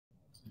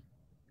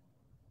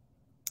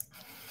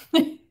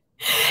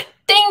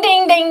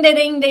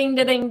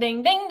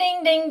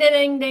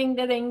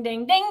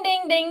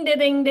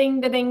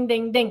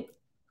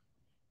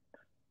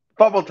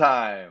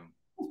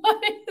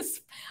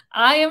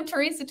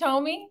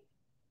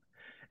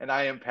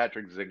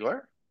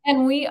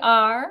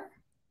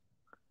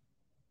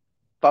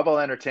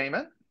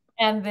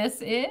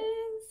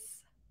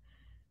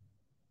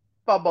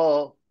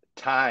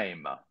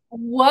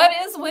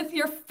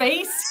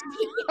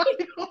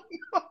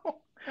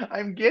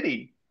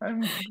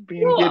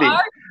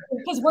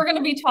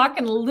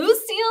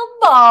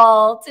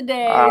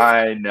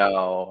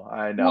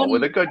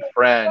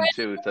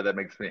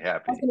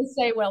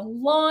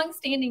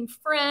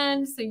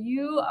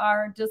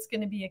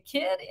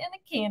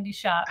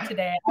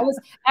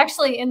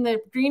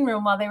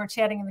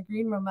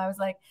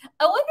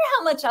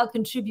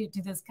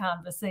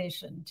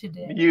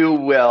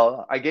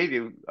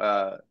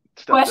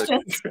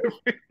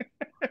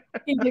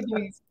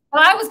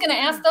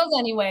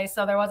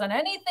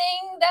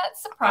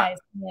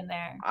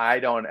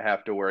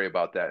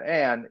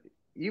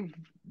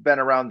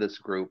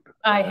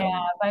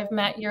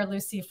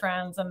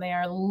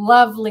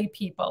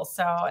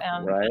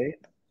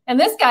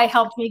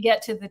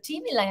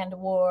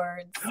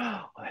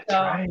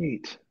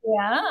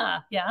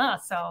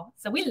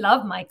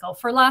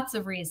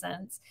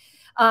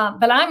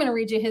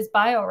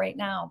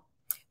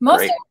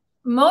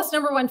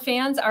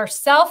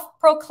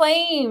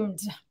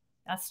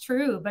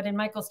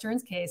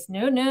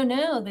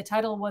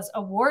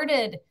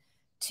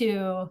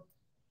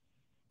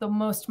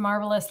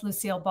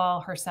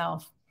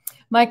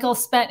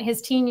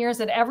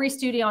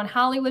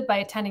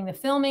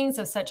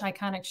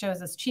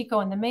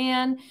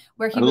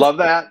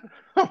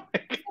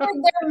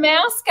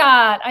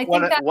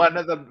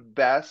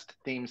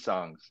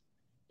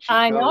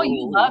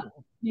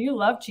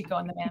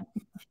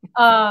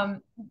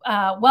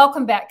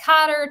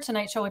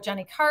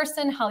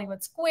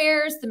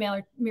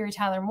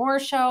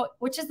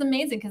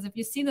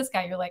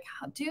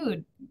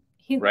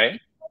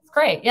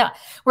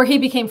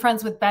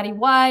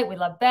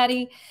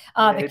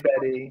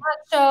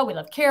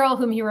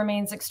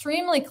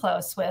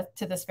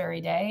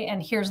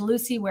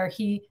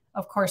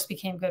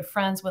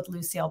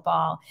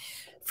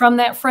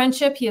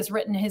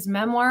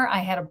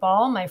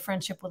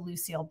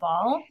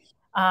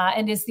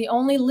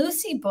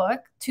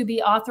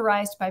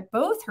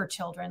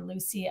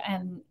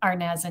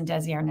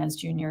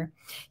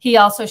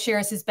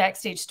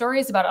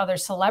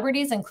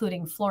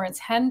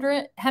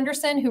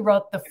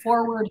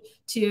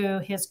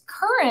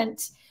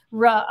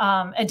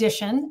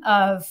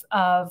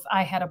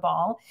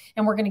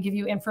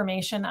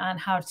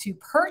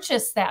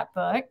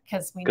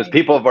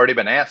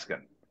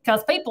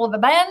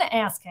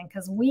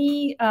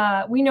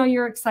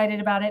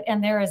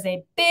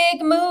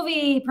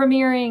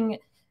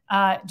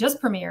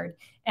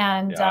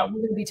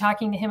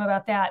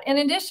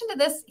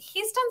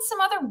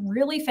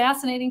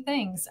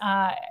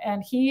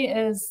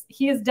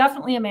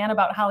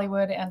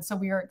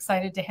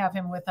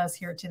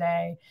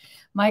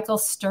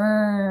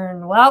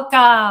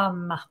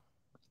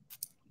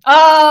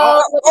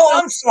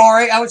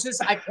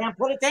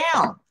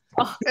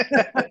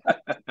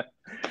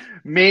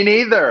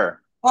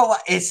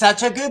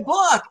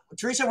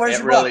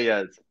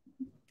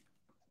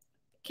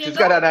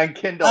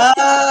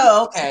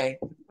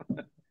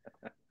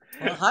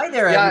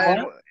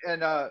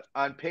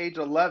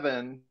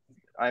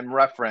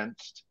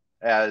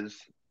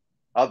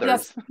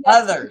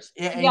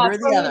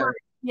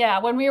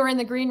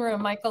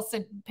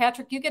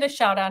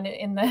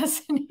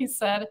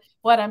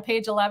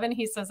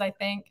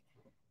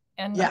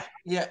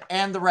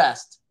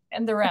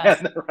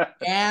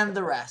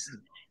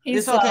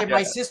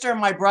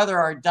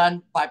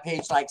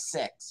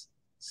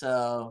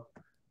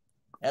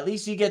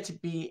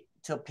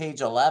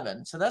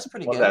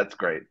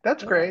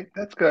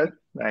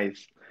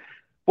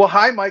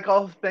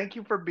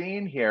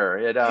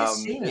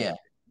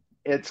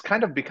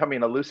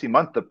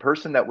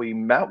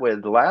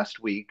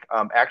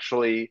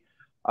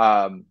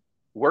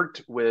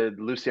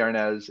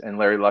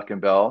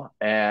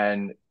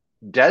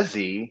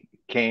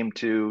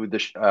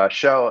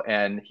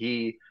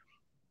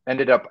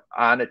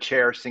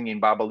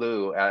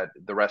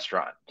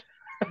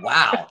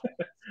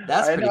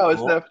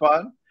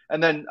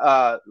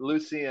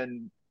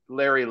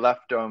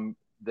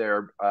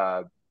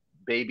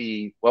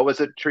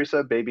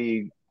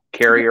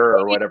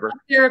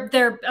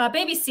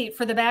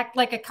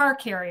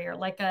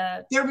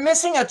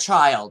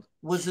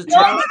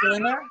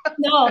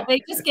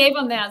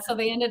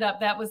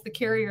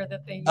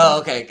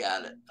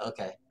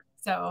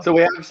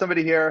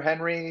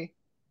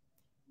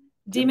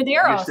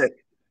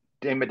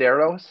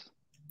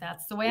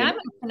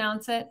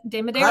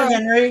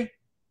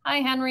Hi,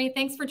 Henry.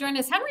 Thanks for joining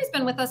us. Henry's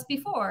been with us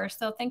before,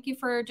 so thank you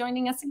for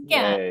joining us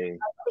again. Yay.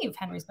 I believe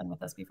Henry's been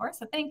with us before,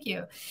 so thank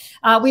you.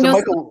 We know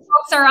Michael,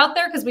 folks are out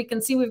there because we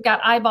can see we've got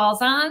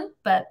eyeballs on,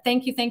 but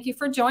thank you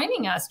for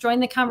joining us.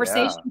 Join the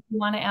conversation. If you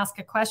want to ask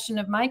a question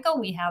of Michael,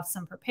 we have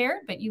some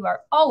prepared, but you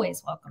are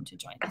always welcome to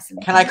join us.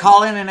 Can I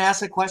call in and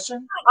ask a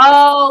question?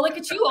 Oh, look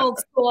at you, old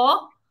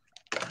school.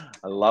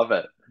 I love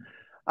it.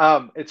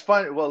 It's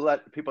fun. We'll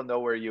let people know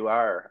where you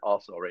are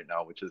also right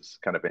now, which is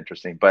kind of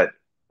interesting, but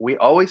we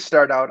always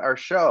start out our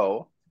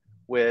show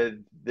with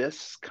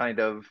this kind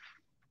of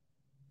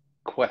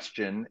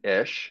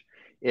question-ish,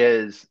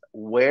 is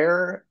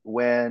where,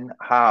 when,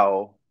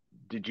 how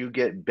did you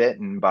get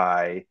bitten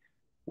by,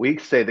 we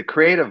say the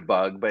creative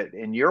bug, but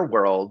in your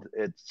world,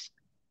 it's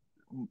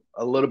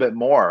a little bit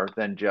more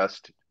than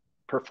just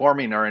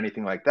performing or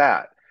anything like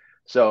that.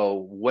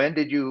 So when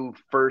did you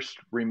first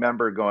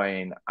remember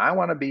going, I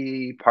want to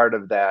be part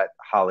of that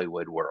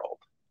Hollywood world?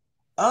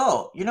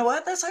 Oh, you know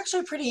what? That's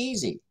actually pretty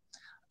easy.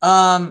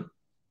 I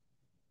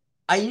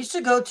used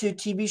to go to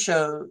TV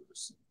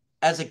shows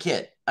as a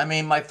kid. I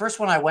mean, my first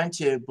one I went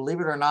to,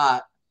 believe it or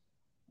not,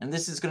 and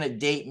this is going to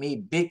date me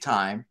big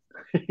time.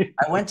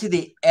 I went to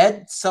the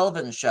Ed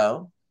Sullivan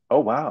Show. Oh,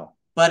 wow.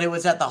 But it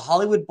was at the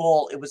Hollywood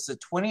Bowl. It was the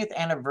 20th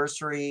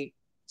anniversary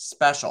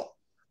special.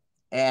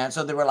 And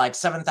so there were like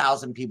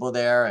 7,000 people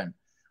there. And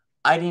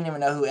I didn't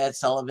even know who Ed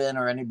Sullivan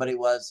or anybody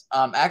was.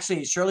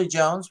 Actually, Shirley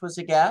Jones was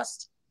a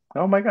guest.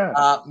 Oh, my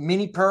God.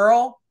 Minnie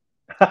Pearl.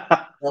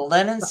 The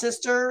Lennon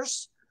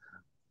sisters,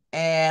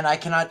 and I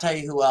cannot tell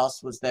you who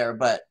else was there,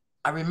 but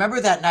I remember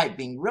that night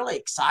being really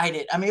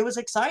excited. I mean, it was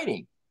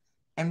exciting.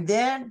 And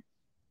then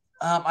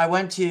I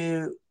went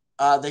to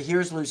the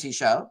Here's Lucie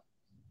show.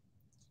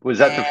 Was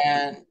that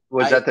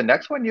that the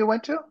next one you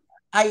went to?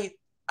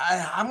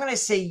 I'm going to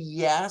say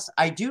yes.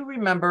 I do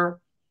remember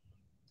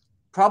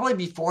probably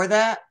before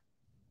that,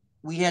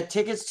 we had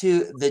tickets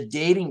to The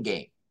Dating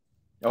Game.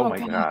 Oh my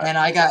God.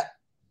 And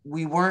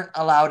we weren't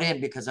allowed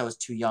in because I was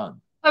too young.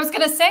 I was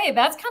going to say,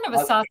 that's kind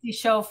of a saucy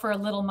show for a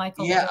little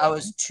Michael. Yeah, I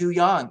was too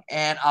young.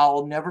 And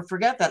I'll never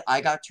forget that I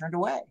got turned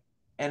away.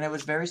 And it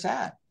was very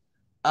sad.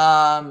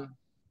 So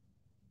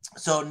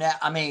now,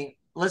 I mean,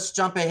 let's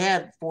jump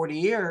ahead 40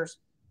 years.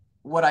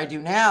 What I do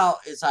now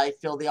is I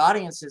fill the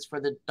audiences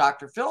for the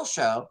Dr. Phil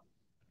show.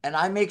 And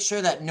I make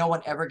sure that no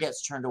one ever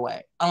gets turned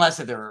away. Unless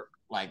if they're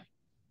like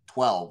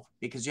 12,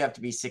 because you have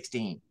to be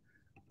 16.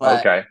 But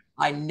okay.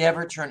 I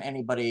never turn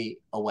anybody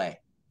away.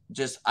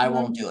 I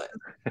won't do it.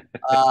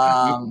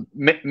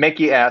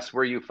 Mickey asked,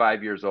 were you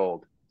 5 years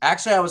old?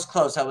 Actually, I was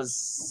close. I was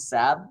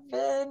 7,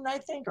 I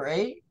think, or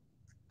 8.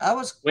 I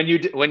was when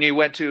you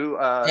went to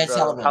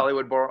the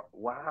Hollywood Bowl.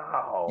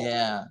 Wow.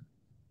 Yeah.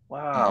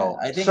 Wow.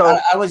 Yeah. I think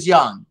I was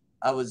young.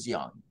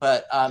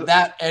 But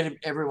that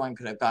everyone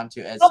could have gone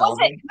to Ed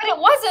Sullivan. But it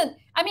wasn't.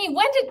 I mean,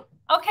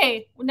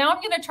 okay, now I'm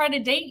going to try to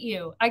date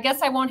you. I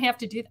guess I won't have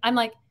to do. I'm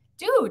like,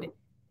 dude,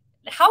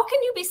 how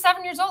can you be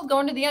 7 years old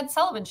going to the Ed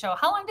Sullivan Show?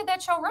 How long did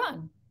that show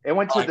run? It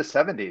went to the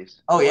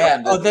 70s. Oh,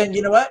 yeah. Oh, then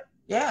you know what?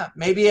 Yeah,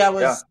 maybe I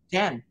was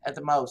 10 at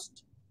the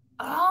most.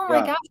 Oh my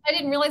gosh, I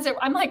didn't realize it.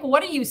 I'm like,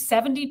 what are you,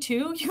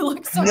 72? You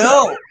look so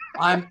No,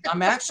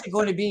 I'm actually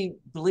going to be,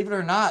 believe it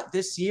or not,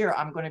 this year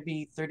I'm going to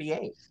be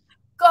 38.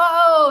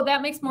 Go,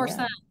 that makes more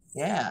sense.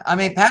 Yeah, I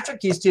mean,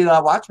 Patrick used to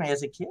watch me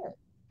as a kid.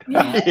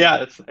 Yeah.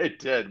 Yes, I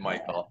did,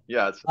 Michael.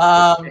 Yes.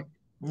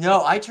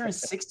 No, I turned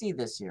 60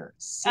 this year.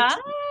 60.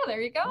 Ah,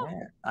 there you go.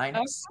 Yeah, I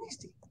know,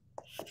 60.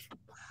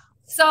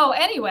 So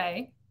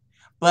anyway.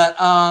 But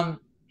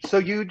so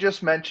you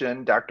just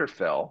mentioned Dr.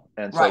 Phil,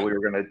 and so we were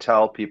going to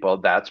tell people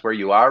that's where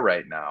you are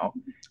right now.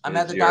 I'm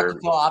at the Dr.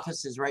 Phil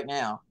offices right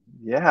now.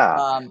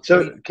 Yeah.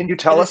 So can you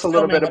tell us a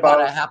little bit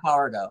about a half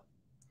hour ago?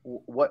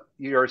 What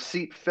you're a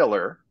seat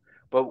filler,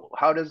 but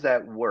how does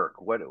that work?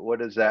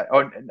 What is that? Oh,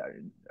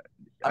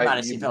 I'm not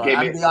a seat filler.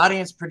 I'm the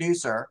audience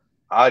producer.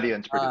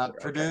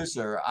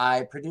 Producer. Okay.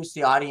 I produce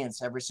the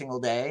audience every single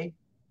day,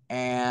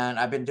 and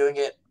I've been doing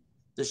it.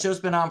 The show's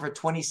been on for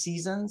 20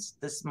 seasons.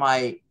 This is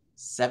my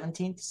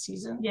 17th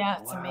season.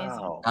 Yeah, it's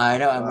amazing. I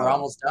know, and we're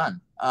almost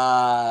done.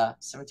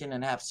 17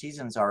 and a half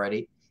seasons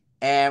already.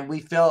 And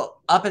we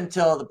feel up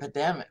until the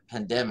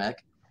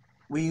pandemic,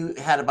 we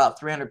had about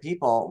 300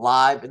 people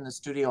live in the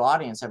studio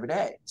audience every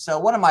day. So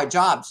one of my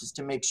jobs is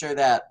to make sure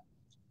that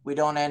we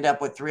don't end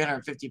up with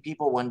 350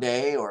 people one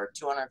day or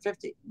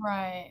 250.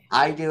 Right.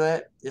 I do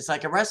it. It's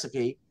like a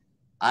recipe.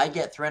 I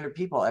get 300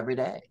 people every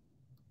day.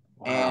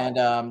 Wow.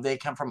 And they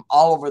come from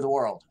all over the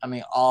world. I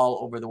mean, all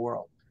over the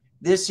world.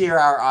 This year,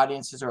 our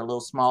audiences are a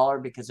little smaller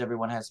because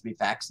everyone has to be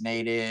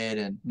vaccinated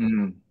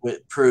and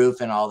with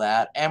proof and all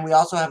that. And we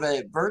also have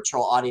a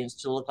virtual audience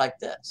to look like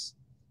this.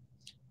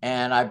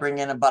 And I bring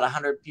in about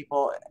 100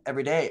 people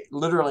every day,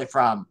 literally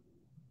from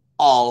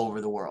all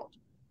over the world.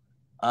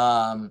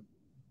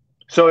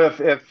 So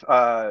if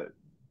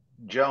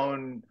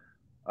Joan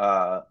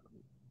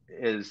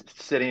is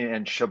sitting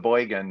in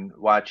Sheboygan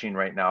watching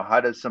right now, how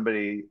does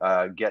somebody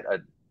get a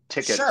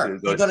ticket to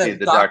go see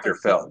the Dr.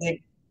 Phil?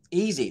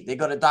 Easy. They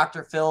go to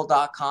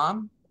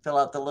drphil.com, fill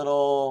out the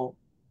little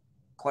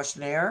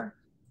questionnaire,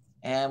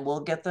 and we'll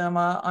get them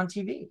on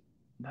TV.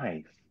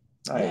 Nice.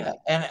 Yeah,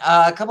 and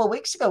a couple of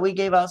weeks ago, we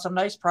gave out some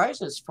nice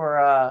prizes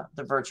for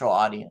the virtual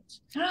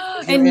audience.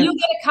 And you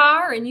get a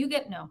car, and you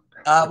get no.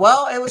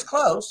 Well, it was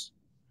close.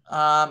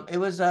 It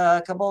was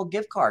a couple of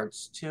gift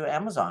cards to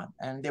Amazon,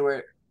 and they were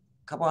a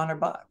couple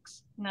 $100.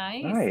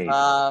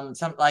 Nice.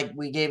 Some like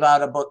we gave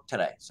out a book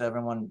today, so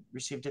everyone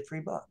received a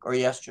free book, or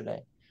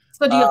yesterday.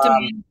 So do you have to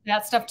manage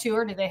that stuff too,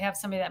 or do they have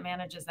somebody that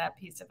manages that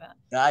piece of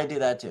it? I do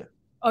that too.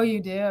 Oh,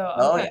 you do? Okay.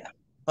 Oh yeah,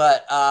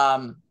 but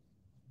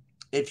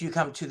if you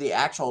come to the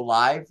actual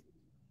live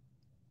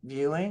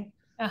viewing,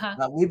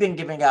 we've been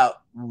giving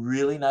out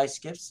really nice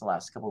gifts the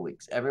last couple of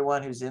weeks.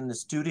 Everyone who's in the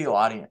studio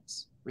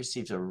audience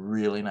receives a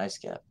really nice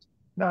gift.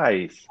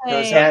 Nice. So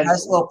it's a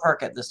nice little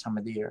perk at this time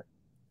of the year.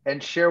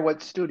 And share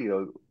what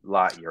studio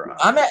lot you're on.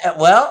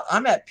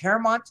 I'm at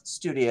Paramount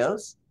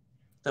Studios,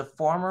 the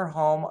former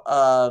home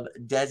of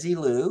Desi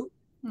Lou.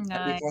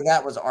 Nice. Before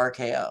that was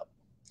RKO.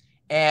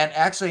 And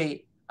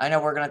actually, I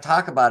know we're going to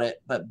talk about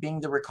it, but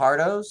Being the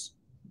Ricardos,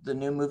 the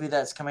new movie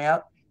that's coming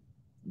out,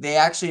 they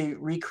actually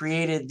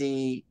recreated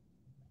the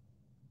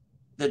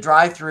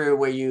drive-through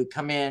where you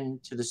come in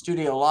to the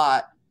studio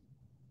lot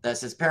that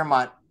says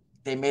Paramount.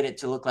 They made it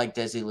to look like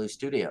Desi Lou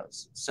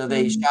Studios. So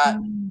they shot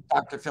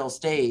Dr. Phil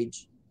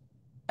Stage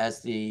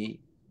as the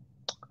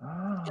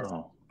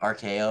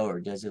RKO or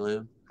Desi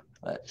Lou.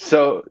 But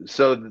so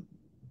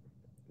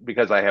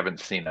because I haven't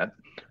seen it.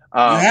 You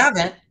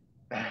haven't?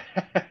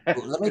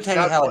 Let me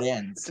tell you how it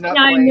ends. It's not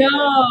I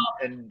know.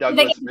 In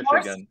Douglas,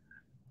 Michigan.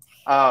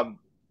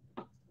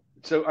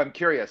 So I'm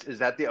curious, is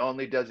that the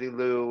only Desi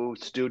Lou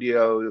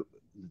studio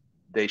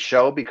they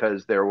show?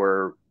 Because there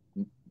were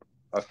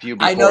a few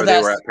before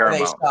they were at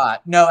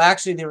Paramount. No,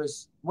 actually there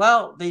was,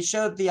 they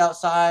showed the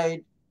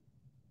outside.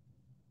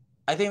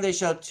 I think they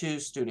showed 2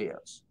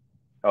 studios.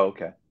 Oh,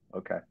 okay.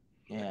 Okay.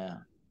 Yeah.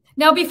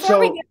 Now, before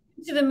we get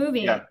into the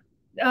movie,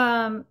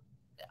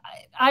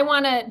 I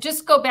want to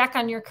just go back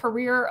on your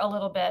career a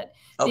little bit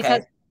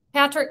because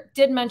Patrick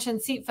did mention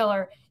seat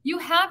filler. You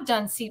have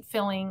done seat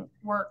filling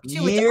work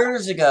too.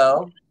 Years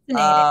ago.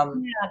 Yeah,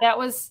 that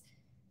was.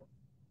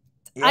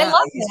 Yeah, I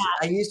love that.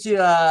 I used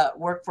to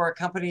work for a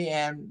company,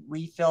 and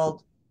we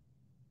filled.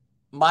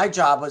 My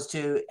job was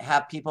to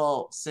have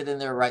people sit in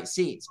their right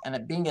seats, and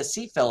it being a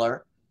seat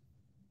filler,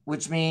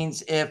 which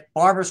means if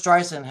Barbra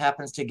Streisand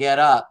happens to get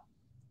up,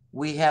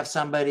 we have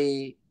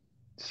somebody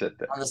sit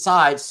there on the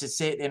sides to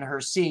sit in her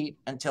seat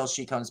until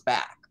she comes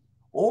back.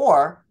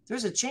 Or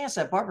there's a chance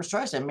that Barbra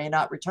Streisand may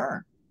not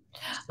return.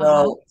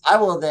 So I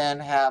will then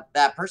have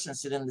that person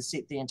sit in the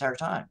seat the entire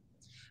time.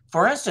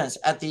 For instance,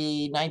 at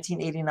the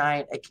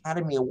 1989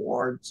 Academy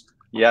Awards.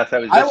 Yes, I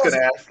was just going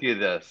to ask you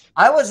this.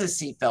 I was a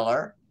seat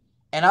filler,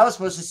 and I was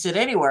supposed to sit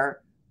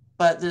anywhere,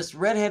 but this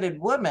redheaded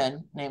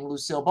woman named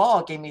Lucille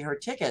Ball gave me her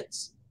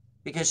tickets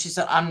because she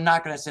said, I'm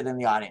not going to sit in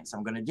the audience.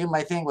 I'm going to do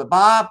my thing with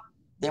Bob,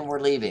 then we're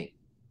leaving.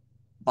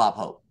 Bob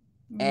Hope.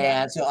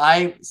 Yeah. And so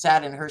I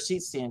sat in her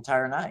seats the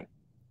entire night.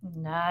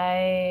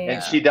 Nice.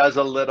 And she does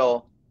a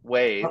little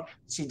wave.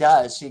 She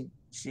does.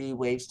 She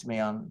waves to me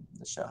on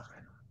the show.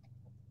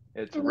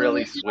 It's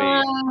really sweet.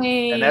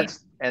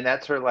 And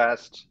that's her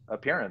last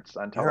appearance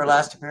on television. Her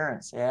last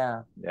appearance,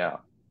 yeah. Yeah.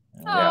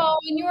 Oh,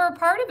 and you were a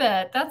part of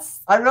it.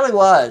 I really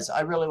was.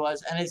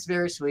 And it's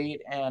very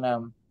sweet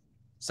and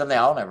something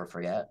I'll never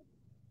forget.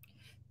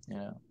 You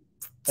know.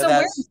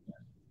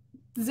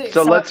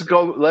 So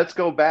let's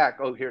go back.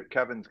 Oh, here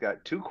Kevin's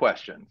got 2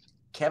 questions.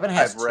 Kevin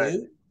has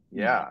 2?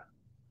 Yeah.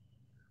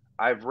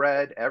 I've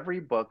read every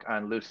book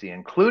on Lucie,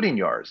 including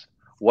yours.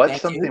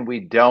 What's something we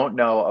don't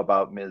know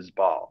about Ms.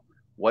 Ball?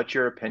 What's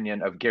your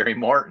opinion of Gary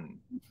Morton?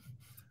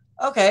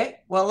 Okay,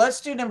 well,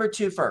 let's do number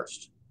 2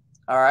 first.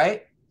 All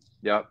right?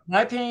 Yep.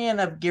 My opinion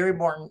of Gary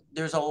Morton,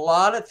 there's a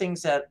lot of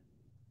things that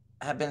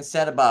have been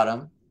said about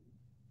him.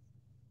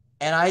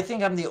 And I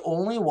think I'm the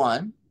only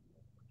one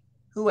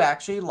who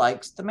actually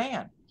likes the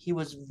man. He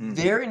was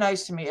very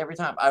nice to me every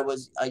time. I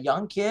was a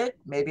young kid.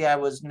 Maybe I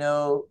was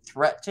no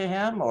threat to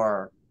him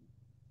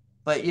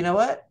but you know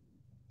what?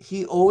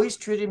 He always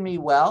treated me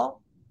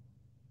well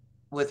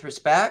with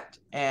respect,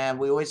 and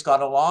we always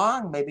got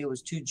along. Maybe it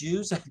was 2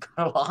 Jews that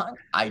got along.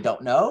 I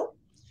don't know.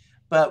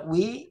 But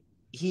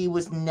he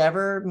was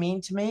never mean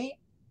to me.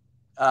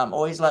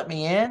 Always let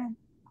me in.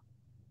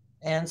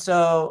 And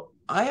so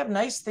I have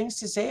nice things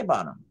to say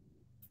about him.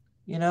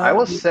 You know, I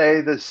will say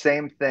the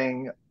same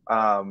thing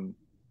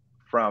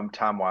from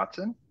Tom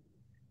Watson,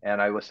 and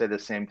I will say the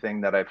same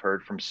thing that I've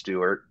heard from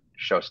Stuart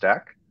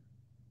Shostak.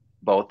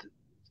 Both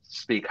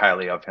speak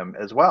highly of him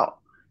as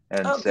well,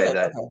 and say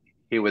that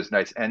he was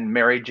nice. And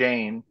Mary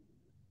Jane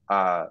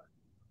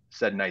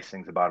said nice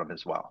things about him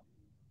as well.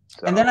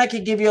 So. And then I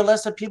could give you a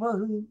list of people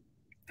who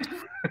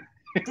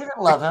didn't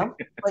love him,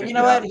 but you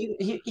know what?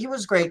 He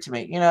was great to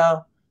me. You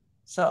know,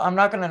 so I'm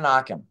not going to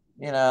knock him.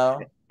 You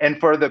know. And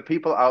for the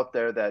people out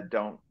there that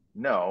don't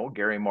know,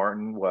 Gary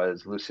Morton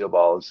was Lucille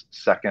Ball's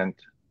second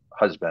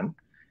husband,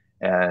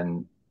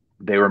 and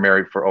they were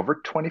married for over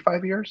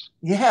 25 years.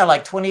 Yeah,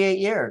 like 28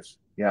 years.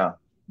 Yeah,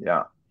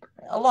 yeah.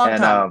 A long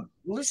And time.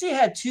 Lucie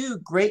had 2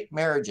 great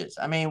marriages.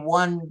 I mean,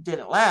 one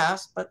didn't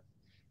last, but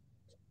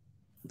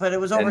it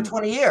was over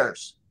 20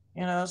 years,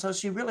 you know, so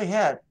she really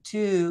had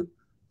 2.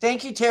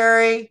 Thank you,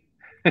 Terry.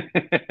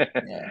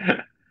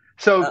 Yeah.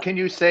 So can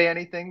you say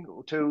anything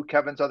to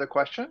Kevin's other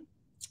question?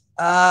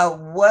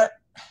 What?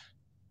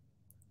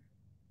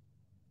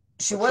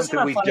 She What's wasn't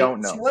something we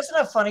don't know? She wasn't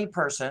a funny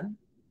person,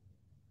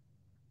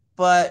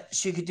 but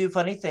she could do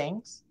funny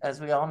things, as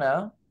we all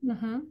know.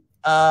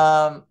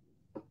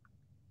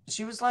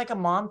 She was like a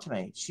mom to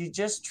me. She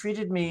just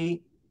treated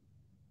me,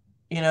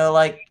 you know,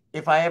 like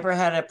if I ever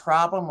had a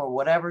problem or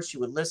whatever, she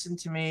would listen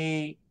to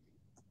me.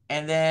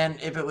 And then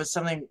if it was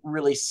something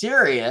really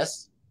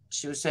serious,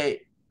 she would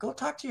say, go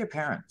talk to your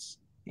parents,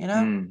 you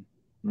know?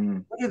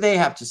 What do they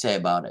have to say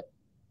about it?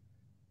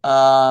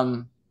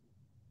 But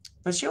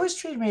she always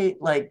treated me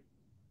like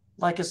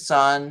a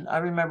son. I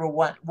remember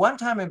one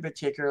time in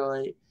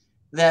particularly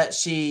that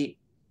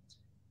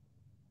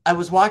I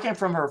was walking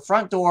from her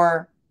front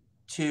door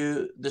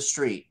to the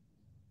street.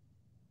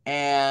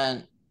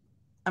 And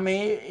I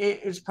mean,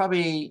 it was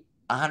probably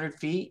 100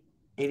 feet,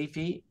 80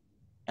 feet.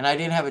 And I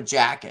didn't have a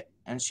jacket.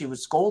 And she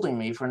was scolding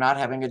me for not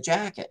having a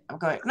jacket. I'm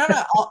going, no,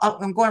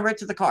 I'm going right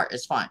to the car.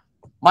 It's fine.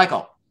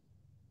 Michael,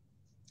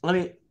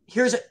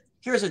 here's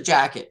a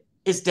jacket.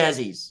 It's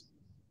Desi's.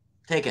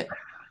 Take it.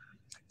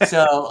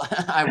 So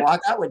I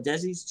walked out with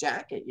Desi's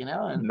jacket, you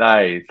know. And,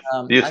 nice.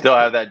 Do you still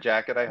have that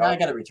jacket? I hope. I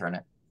got to return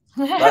it.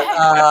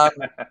 But,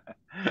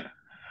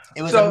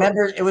 it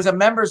was a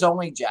members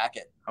only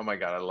jacket. Oh my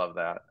God, I love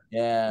that.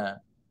 Yeah.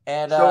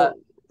 And so,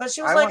 but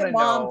she was like a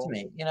mom to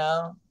me, you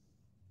know.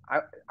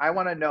 I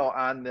want to know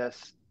on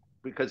this,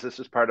 because this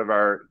is part of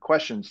our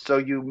questions. So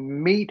you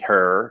meet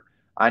her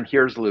on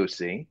Here's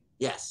Lucie.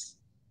 Yes.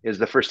 Is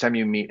the first time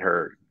you meet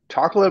her.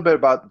 Talk a little bit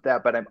about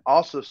that, but I'm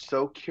also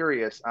so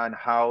curious on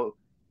how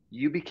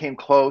you became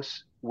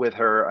close with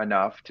her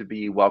enough to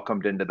be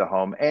welcomed into the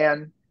home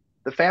and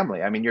the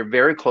family. I mean, you're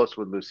very close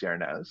with Lucie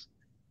Arnaz,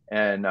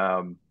 and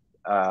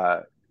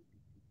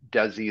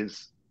Desi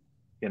is,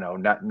 you know,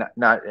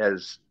 not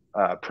as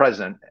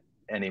present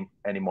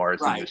anymore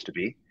as he used to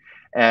be.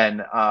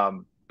 And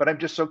but I'm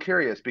just so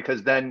curious,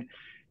 because then,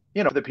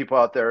 you know, the people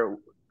out there,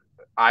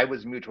 I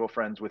was mutual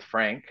friends with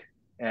Frank,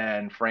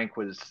 and Frank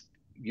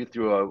you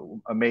threw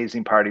an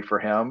amazing party for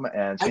him,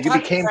 and so you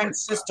became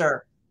Frank's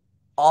sister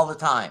all the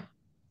time.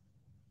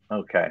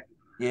 Okay.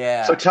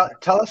 Yeah. So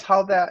tell us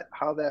how that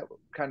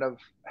kind of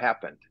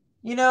happened.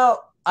 You know,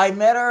 I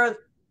met her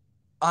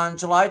on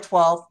July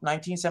 12th,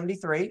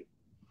 1973,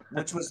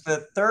 which was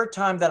the 3rd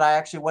time that I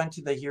actually went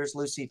to the Here's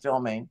Lucie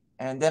filming.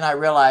 And then I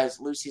realized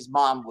Lucie's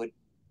mom would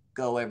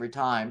go every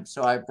time.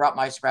 So I brought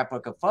my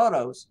scrapbook of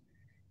photos,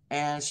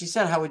 and she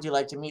said, how would you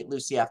like to meet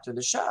Lucie after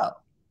the show?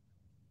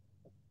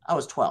 I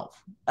was 12.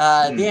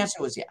 The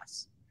answer was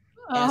yes.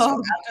 And so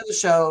after the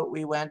show,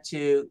 we went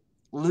to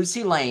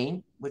Lucie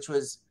Lane, which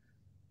was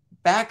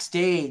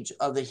backstage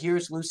of the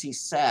Here's Lucie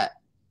set.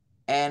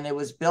 And it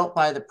was built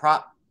by the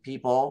prop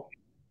people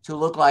to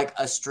look like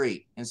a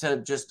street instead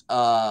of just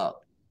a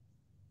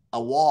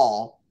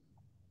wall.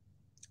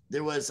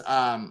 There was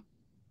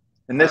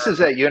and this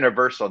is at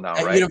Universal now,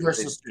 right?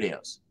 Universal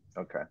Studios.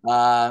 Okay.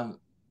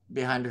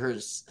 Behind her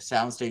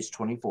soundstage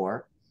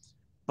 24.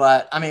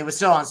 But I mean, it was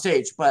still on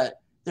stage, but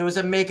there was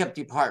a makeup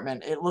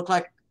department. It looked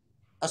like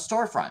a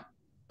storefront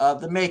of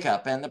the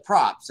makeup and the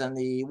props and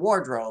the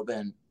wardrobe.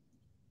 And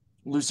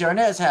Lucie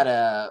Arnaz had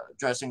a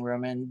dressing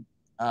room, and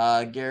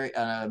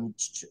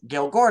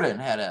Gail Gordon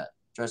had a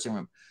dressing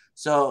room.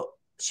 So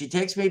she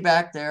takes me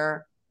back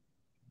there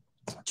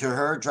to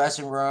her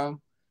dressing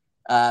room.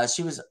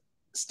 She was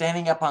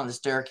standing up on the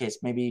staircase,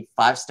 maybe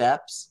 5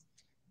 steps.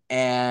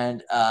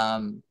 And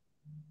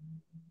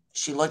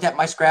she looked at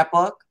my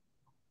scrapbook.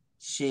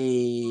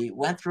 She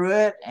went through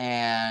it,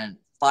 and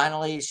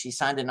finally she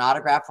signed an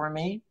autograph for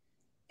me,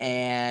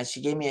 and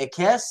she gave me a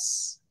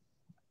kiss,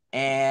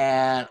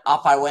 and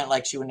off I went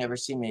like she would never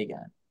see me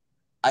again.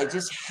 I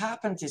just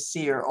happened to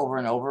see her over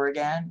and over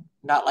again,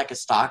 not like a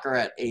stalker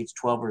at age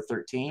 12 or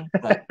 13,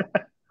 but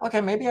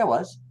okay, maybe I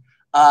was.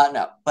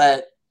 No,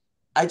 but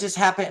I just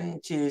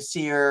happened to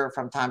see her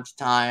from time to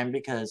time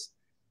because,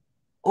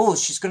 oh,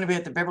 she's going to be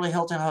at the Beverly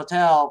Hilton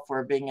Hotel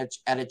for being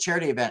at a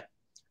charity event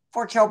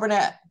for Carol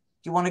Burnett.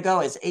 Do you want to go?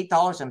 It's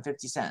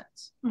 $8.50.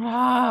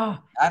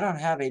 Wow. I don't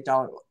have $8.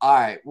 All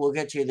right, we'll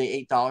get you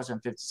the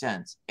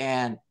 $8.50.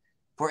 And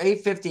for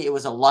 $8.50, it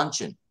was a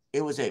luncheon.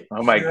 It was a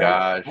my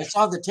gosh. I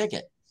saw the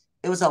ticket.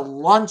 It was a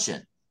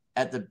luncheon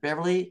at the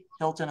Beverly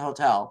Hilton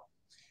Hotel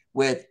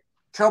with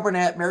Carol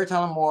Burnett, Mary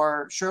Tyler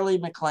Moore, Shirley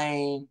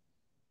MacLaine,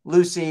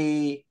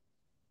 Lucie,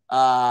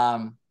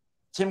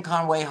 Tim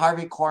Conway,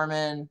 Harvey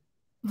Korman.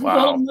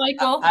 Wow.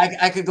 Michael.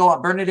 I could go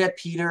on. Bernadette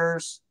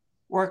Peters.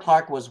 Roy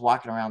Clark was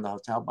walking around the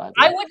hotel, by the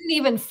way. I wouldn't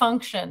even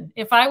function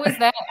if I was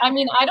that. I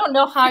mean, I don't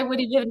know how I would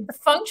have even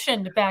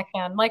functioned back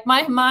then. Like,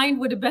 my mind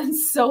would have been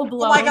so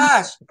blown. Oh my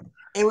gosh.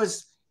 It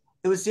was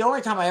the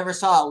only time I ever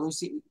saw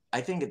Lucie. I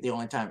think the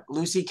only time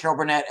Lucie, Carol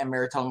Burnett, and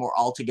Mary Tyler Moore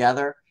all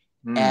together.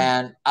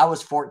 And I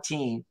was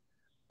 14.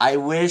 I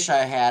wish I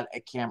had a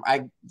camera.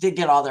 I did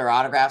get all their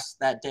autographs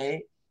that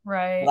day.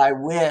 Right. But I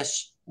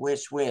wish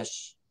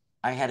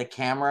I had a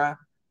camera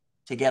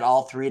to get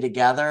all three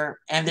together.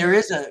 And there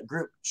is a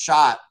group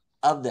shot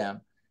of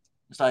them.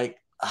 It's like,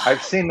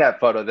 I've seen that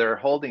photo. They're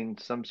holding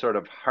some sort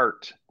of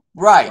heart.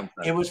 Right.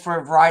 It was for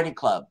a variety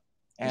club.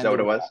 And is that what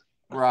it was?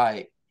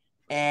 Right.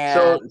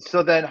 And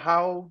so then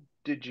how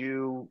did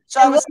you? So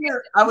I was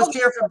here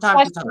from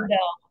time to time. Bill.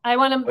 I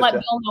want to let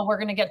Bill know we're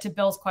going to get to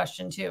Bill's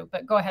question too,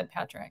 but go ahead,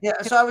 Patrick.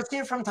 Yeah. So I was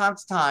here from time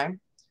to time.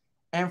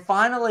 And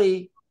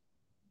finally,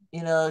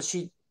 you know,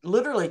 she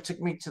literally took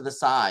me to the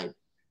side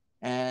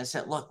and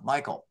said, look,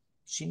 Michael,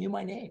 she knew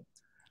my name.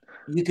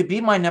 You could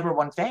be my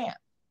 #1 fan,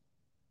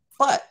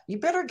 but you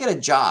better get a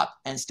job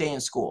and stay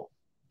in school.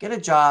 Get a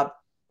job,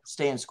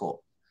 stay in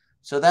school.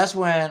 So that's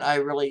when I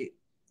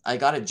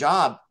got a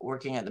job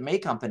working at the May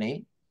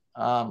Company,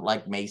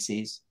 like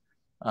Macy's.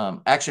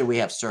 Actually, we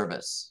have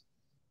service.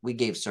 We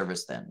gave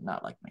service then,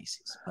 not like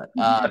Macy's. But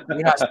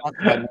you're not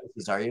sponsored by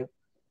Macy's, are you?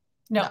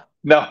 No.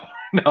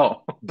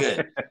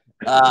 Good.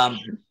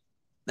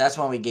 That's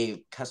when we gave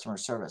customer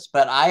service.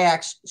 But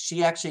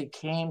she actually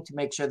came to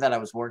make sure that I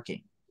was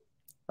working.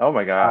 Oh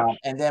my gosh.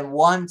 And then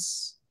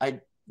once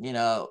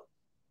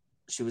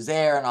she was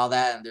there and all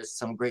that, and there's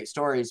some great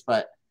stories,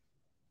 but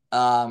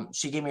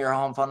she gave me her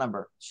home phone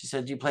number. She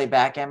said, "Do you play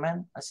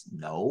backgammon?" I said,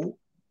 "No."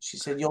 She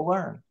said, "You'll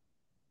learn."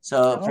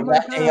 So from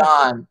that day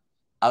on,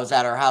 I was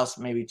at her house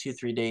maybe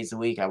 2-3 days a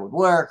week. I would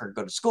work or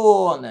go to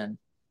school, and then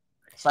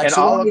it's like,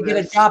 so when you get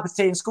a job and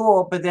stay in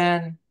school, but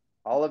then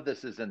all of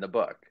this is in the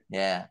book.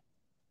 Yeah.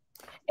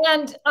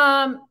 And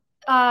we're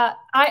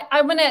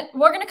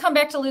gonna come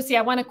back to Lucie.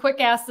 I want to quick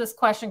ask this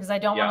question because I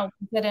don't want to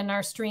lose it in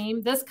our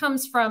stream. This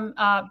comes from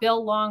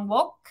Bill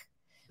Longwook.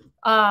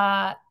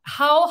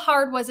 How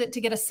hard was it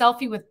to get a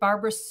selfie with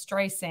Barbra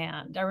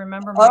Streisand? I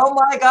remember. Oh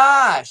my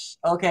gosh.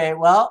 Okay,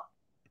 well,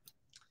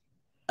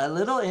 a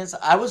little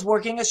inside. I was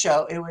working a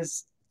show. It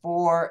was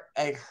for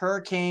a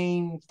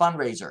hurricane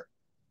fundraiser.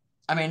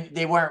 I mean,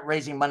 they weren't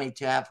raising money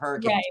to have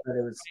hurricanes, but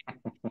it was.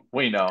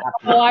 We know.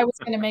 Oh, I was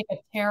going to make a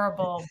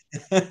terrible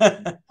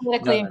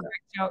politically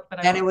incorrect joke,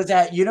 but it was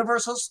at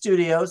Universal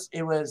Studios.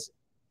 It was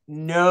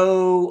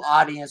no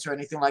audience or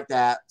anything like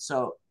that.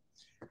 So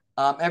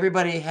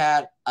everybody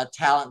had a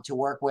talent to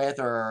work with,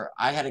 or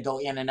I had to go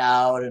in and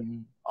out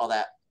and all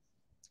that.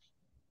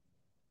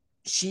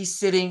 She's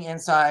sitting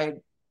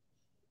inside,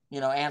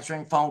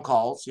 answering phone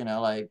calls,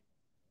 like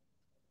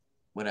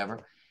whatever.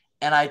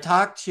 And I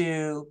talked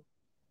to,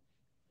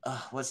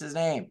 what's his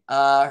name?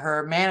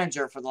 Her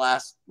manager for the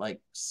last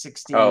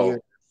 60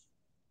 years.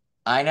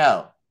 I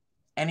know.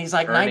 And he's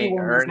like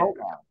 91 years old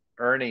now.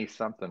 Ernie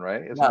something,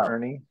 right? Isn't it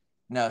Ernie?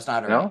 No, it's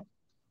not Ernie. No?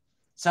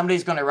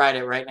 Somebody's going to write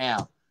it right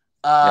now.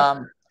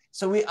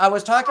 So I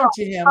was talking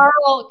to him.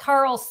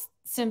 Carl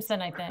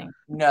Simpson, I think.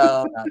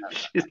 No.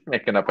 She's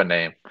making up a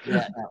name.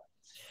 Yeah,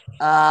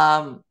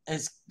 no.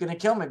 It's going to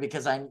kill me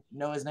because I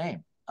know his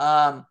name.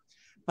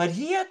 But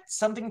he had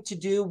something to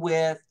do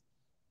with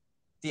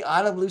the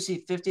I Love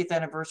Lucie 50th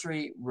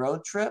anniversary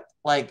road trip.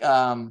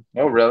 Oh,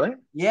 really?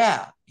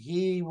 Yeah.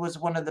 He was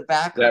one of the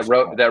backers.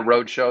 That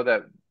road show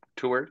that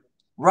toured?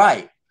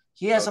 Right.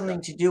 He has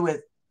something to do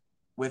with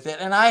it.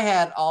 And I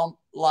had a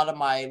lot of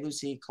my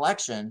Lucie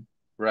collection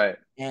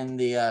in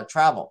the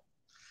travel.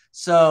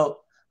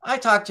 So I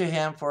talked to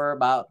him for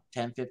about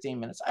 10-15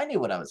 minutes. I knew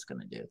what I was going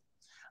to do.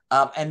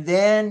 And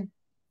then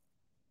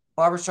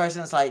Barbra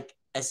Streisand's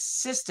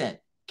assistant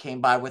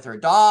came by with her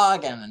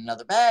dog and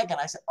another bag. And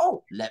I said,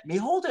 "Oh, let me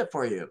hold it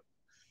for you."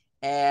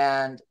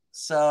 And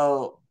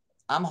so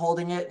I'm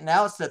holding it.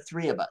 Now it's the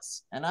three of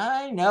us. And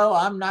I know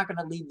I'm not going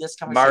to leave this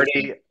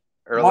conversation.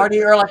 Marty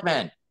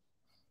Ehrlichman.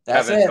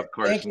 That's Kevin, it. Of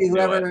course. Thank you,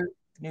 whoever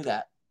knew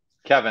that.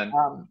 Kevin.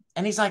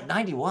 And he's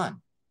 91.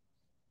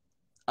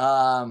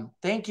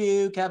 Thank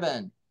you,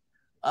 Kevin.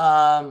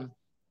 So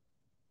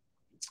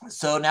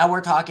now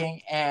we're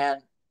talking,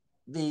 and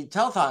the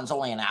telethon's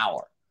only an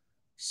hour.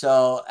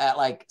 So at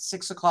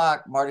 6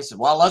 o'clock, Marty said,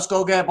 "Well, let's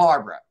go get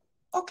Barbara."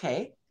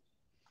 Okay.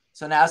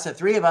 So now it's the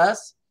three of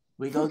us.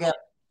 We go get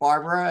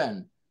Barbara,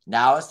 and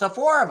now it's the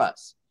four of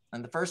us.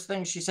 And the first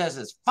thing she says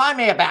is, "Find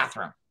me a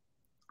bathroom."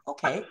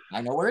 Okay,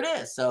 I know where it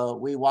is. So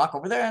we walk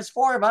over there, and it's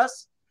four of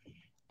us.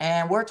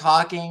 And we're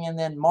talking, and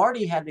then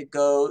Marty had to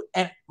go.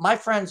 And my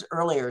friends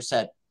earlier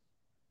said,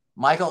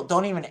 "Michael,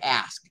 don't even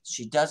ask.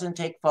 She doesn't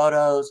take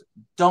photos.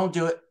 Don't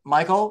do it.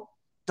 Michael,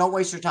 don't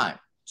waste your time.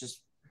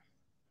 Just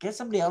get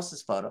somebody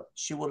else's photo.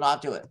 She will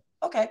not do it."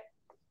 Okay.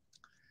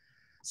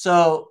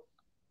 So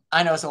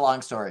I know it's a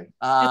long story.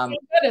 It's good.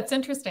 It's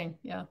interesting.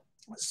 Yeah.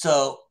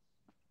 So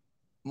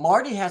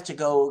Marty has to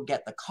go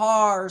get the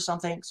car or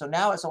something. So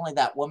now it's only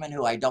that woman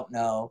who I don't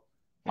know,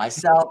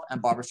 myself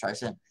and Barbra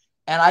Streisand.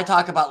 And I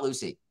talk about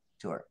Lucie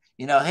to her.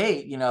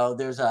 Hey,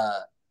 there's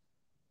a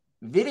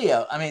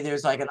video. I mean,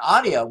 there's an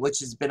audio, which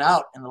has been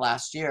out in the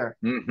last year.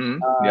 Mm-hmm.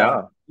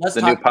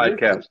 The new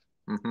podcast.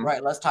 Mm-hmm.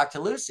 Right. Let's talk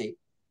to Lucie.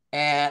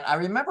 And I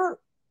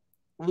remember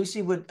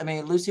Lucie would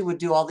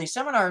do all these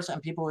seminars,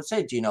 and people would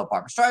say, "Do you know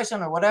Barbra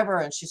Streisand or whatever?"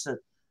 And she said,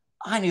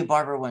 I knew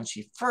Barbara when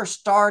she first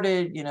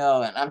started, you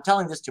know, and I'm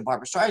telling this to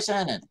Barbara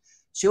Streisand, and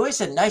she always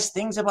said nice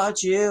things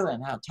about you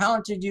and how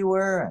talented you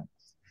were.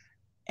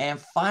 And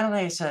finally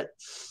I said,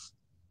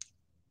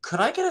 could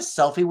I get a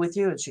selfie with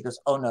you? And she goes,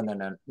 oh,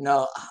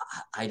 no,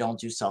 I don't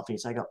do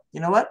selfies. I go,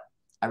 you know what?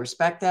 I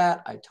respect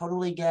that. I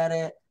totally get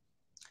it.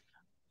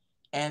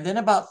 And then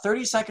about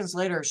 30 seconds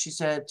later, she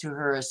said to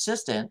her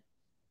assistant,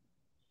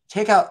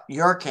 take out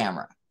your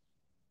camera,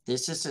 the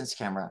assistant's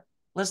camera.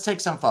 Let's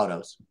take some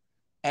photos.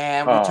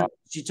 And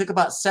she took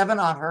about 7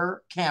 on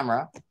her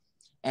camera,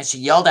 and she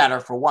yelled at her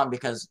for one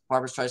because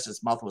Barbara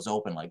Streisand's mouth was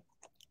open. Like,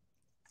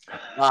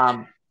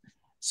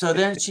 so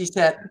then she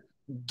said,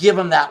 give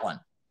him that one.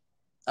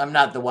 I'm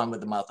not the one with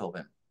the mouth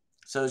open.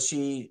 So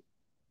she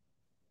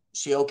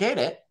okayed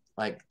it.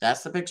 Like,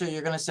 that's the picture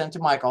you're going to send to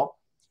Michael.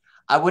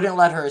 I wouldn't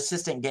let her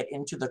assistant get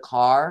into the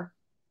car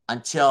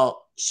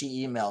until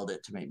she emailed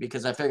it to me,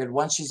 because I figured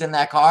once she's in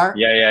that car.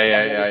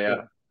 Yeah.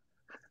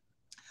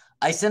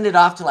 I send it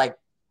off to like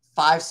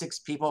 5, 6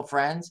 people,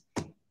 friends,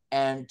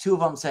 and 2 of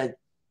them said,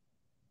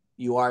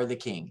 you are the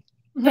king.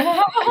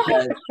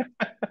 Because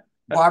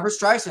Barbara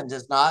Streisand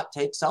does not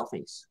take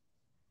selfies.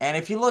 And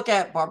if you look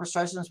at Barbara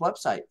Streisand's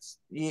websites,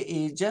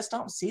 you just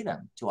don't see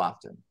them too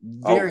often.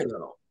 Very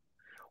little.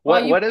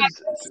 What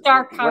is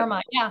star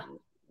karma? Yeah.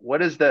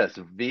 What is this?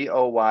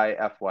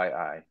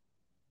 VOYFYI.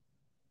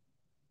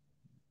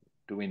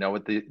 Do we know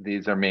what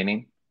these are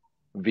meaning?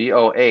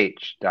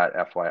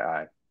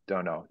 VOH.FYI.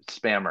 Don't know.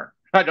 Spammer.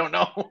 I don't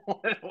know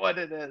what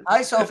it is.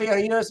 Hi, Sophie. Are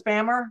you a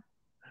spammer?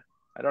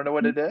 I don't know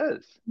what it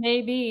is.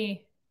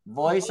 Maybe.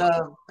 Voice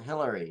of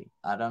Hillary.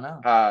 I don't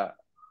know.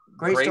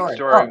 Great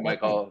story,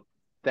 Michael.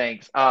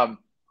 Thanks.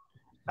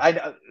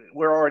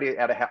 We're already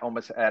at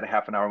almost at a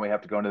half an hour and we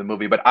have to go into the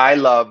movie, but I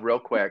love real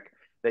quick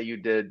that you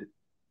did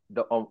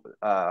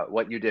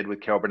what you did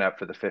with Carol Burnett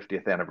for the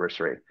 50th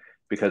anniversary,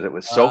 because it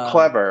was so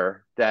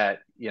clever that,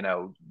 you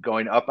know,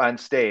 going up on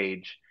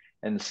stage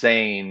and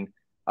saying,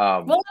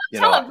 oh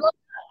yeah.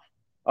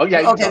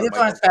 Okay, this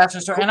one's faster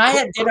story. And I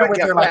had dinner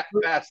with her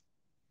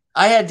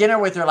I had dinner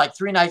with her like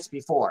 3 nights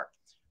before,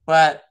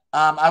 but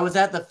I was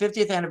at the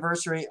 50th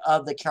anniversary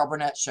of the Carol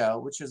Burnett Show,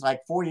 which was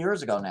like 4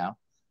 years ago now.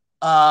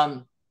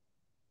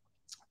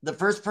 The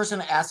first person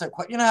to ask a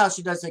question, you know how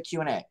she does the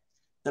Q&A.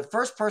 The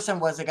first person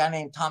was a guy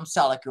named Tom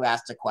Selleck who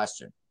asked a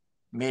question,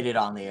 made it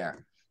on the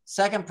air.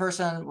 Second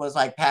person was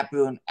like Pat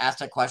Boone,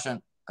 asked a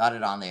question, got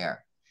it on the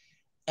air.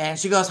 And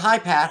she goes, hi,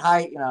 Pat.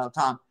 Hi, you know,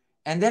 Tom.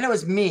 And then it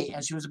was me.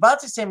 And she was about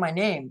to say my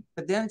name,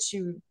 but then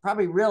she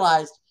probably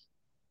realized,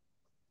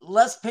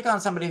 let's pick on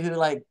somebody who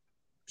like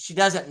she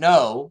doesn't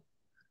know,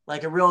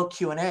 like a real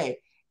Q&A.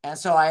 And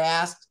so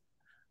I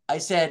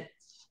said,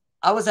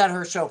 I was at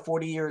her show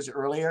 40 years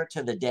earlier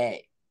to the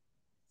day.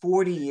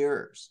 40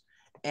 years.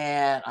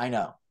 And I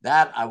know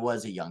that I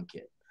was a young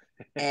kid.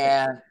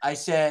 And I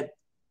said,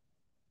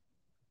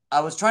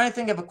 I was trying to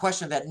think of a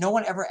question that no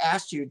one ever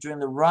asked you during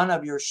the run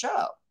of your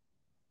show.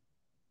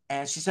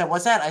 And she said,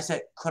 what's that? I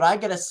said, could I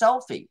get a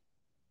selfie?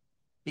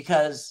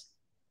 Because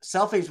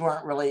selfies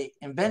weren't really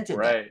invented.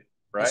 Right.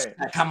 Said,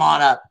 come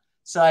on up.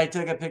 So I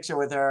took a picture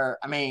with her.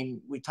 I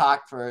mean, we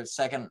talked for a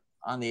second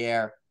on the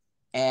air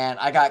and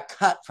I got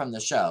cut from the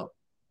show.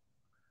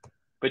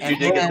 But you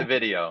did get the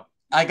video.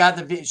 I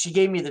got she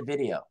gave me the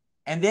video.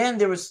 And then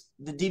there was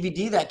the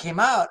DVD that came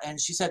out and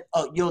she said,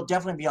 oh, you'll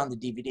definitely be on the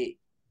DVD.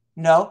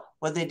 No,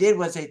 what they did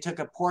was they took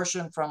a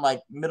portion from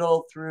like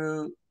middle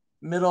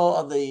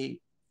of the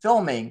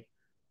filming,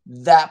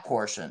 that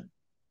portion.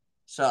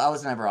 So I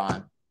was never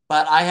on,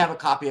 but I have a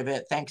copy of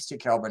it thanks to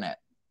Carol Burnett.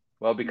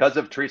 Well, because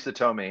of Teresa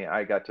Tomei,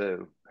 I got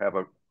to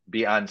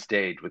be on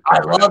stage with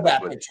Carol. I love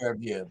that picture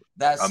of you.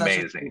 That's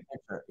amazing. Such a sweet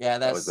picture. Yeah,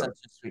 that's such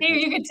a sweet picture.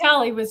 You could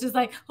tell he was just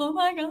like, oh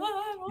my God.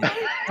 Oh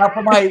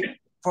my God.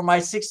 For my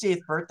 60th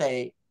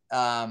birthday,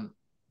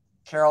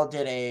 Carol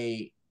did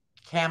a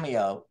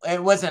cameo.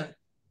 It wasn't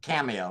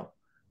cameo,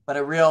 but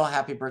a real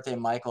happy birthday,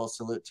 Michael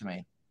salute to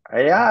me.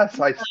 Yes,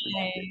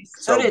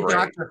 so did great.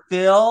 Dr.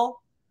 Phil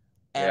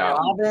and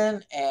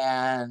Robin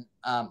and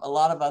a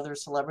lot of other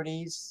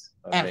celebrities.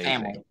 Amazing. And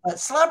family, but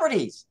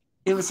celebrities.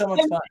 It was so much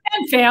fun.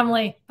 And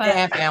family.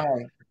 And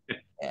family.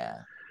 Yeah.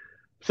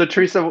 So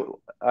Teresa,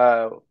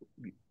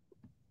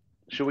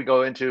 should we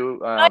go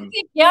into? I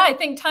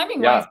think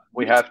timing wise,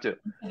 we have to.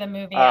 The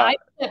movie.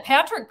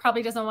 Patrick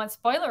probably doesn't want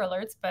spoiler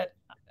alerts, but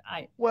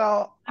I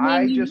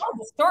mean, you know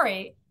the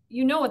story.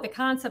 You know what the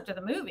concept of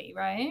the movie,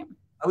 right?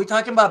 Are we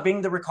talking about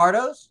being the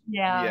Ricardos?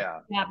 Yeah.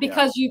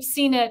 Because you've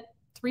seen it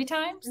 3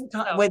 times.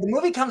 Wait, the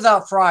movie comes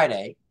out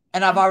Friday.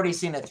 And I've already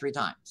seen it 3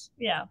 times.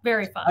 Yeah,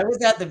 very fun. I was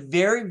at the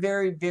very,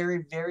 very,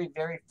 very, very,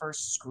 very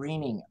first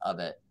screening of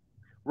it.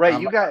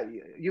 Right, you got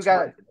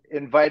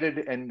invited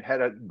and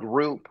had a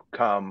group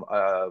come,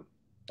 a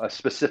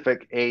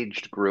specific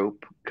aged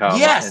group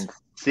come and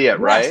see it,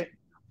 right?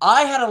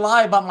 I had to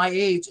lie about my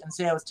age and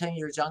say I was 10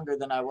 years younger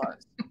than I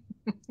was.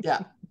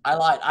 Yeah, I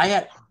lied. I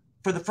had,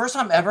 for the first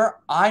time ever,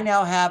 I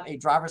now have a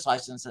driver's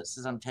license that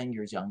says I'm 10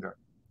 years younger.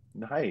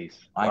 Nice.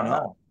 I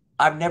know.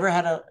 I've never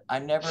had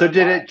So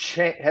did it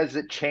change? Has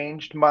it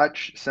changed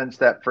much since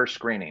that first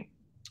screening?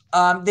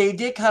 They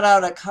did cut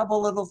out a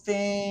couple little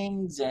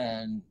things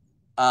and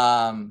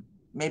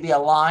maybe a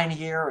line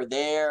here or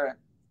there.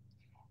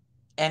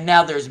 And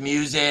now there's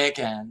music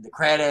and the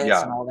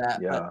credits and all that.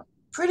 Yeah. But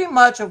pretty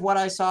much of what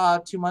I saw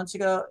 2 months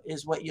ago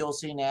is what you'll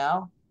see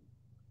now.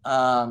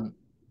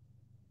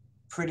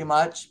 Pretty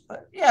much.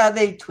 But yeah,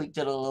 they tweaked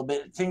it a little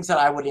bit. Things that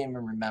I wouldn't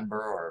even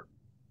remember.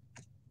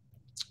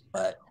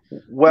 But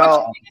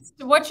well,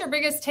 what's your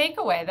biggest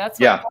takeaway? That's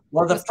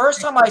well, the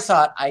first time I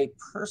saw it, I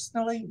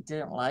personally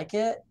didn't like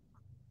it.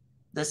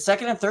 The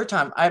second and third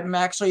time, I'm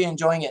actually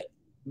enjoying it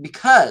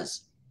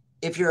because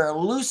if you're a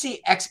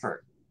Lucie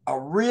expert, a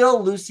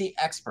real Lucie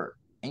expert,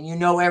 and you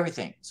know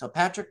everything. So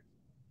Patrick,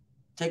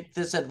 take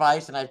this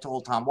advice, and I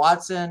told Tom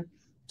Watson,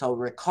 told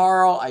Rick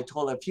Carl, I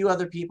told a few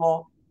other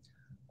people,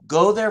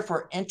 go there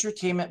for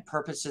entertainment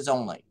purposes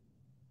only.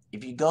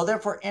 If you go there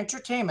for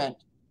entertainment,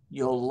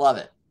 you'll love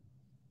it.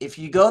 If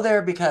you go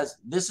there because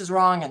this is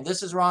wrong and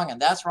this is wrong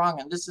and that's wrong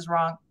and this is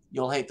wrong,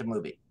 you'll hate the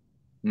movie.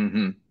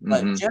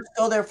 But just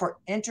go there for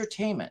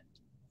entertainment.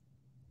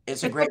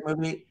 It's a great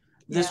movie.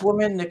 This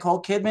woman,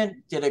 Nicole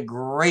Kidman, did a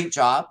great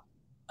job.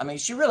 I mean,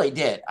 she really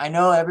did. I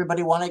know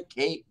everybody wanted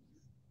Kate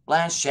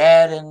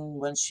Blanchett, and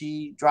when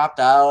she dropped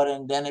out,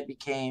 and then it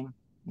became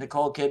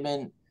Nicole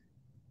Kidman,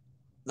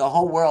 the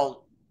whole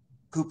world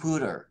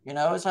poo-pooed her. You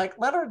know, it's like,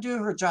 let her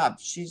do her job.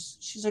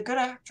 She's a good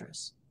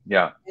actress.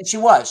 Yeah. And she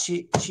was.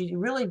 She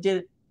really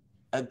did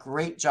a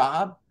great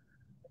job.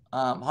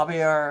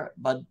 Javier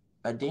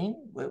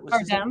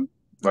Bardem?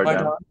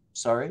 Bardem.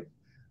 Sorry.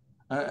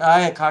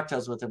 I had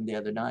cocktails with him the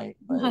other night.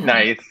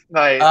 Nice.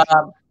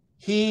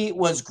 He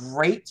was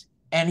great,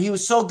 and he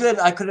was so good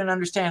I couldn't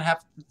understand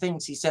half the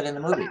things he said in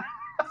the movie.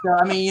 So,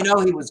 I mean, you know,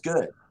 he was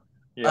good.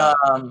 Yeah.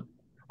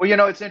 Well, you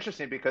know, it's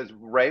interesting because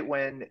right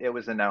when it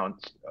was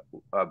announced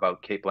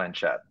about Kate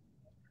Blanchett,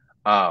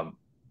 I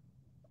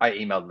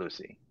emailed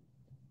Lucie,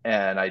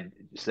 and I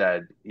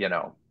said, you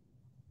know,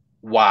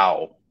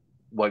 wow,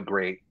 what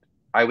great.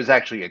 I was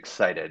actually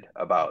excited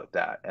about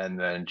that. And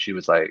then she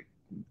was like,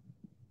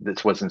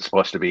 this wasn't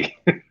supposed to be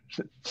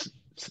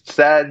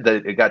said,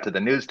 that it got to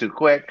the news too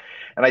quick.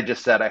 And I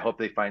just said, I hope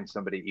they find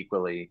somebody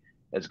equally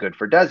as good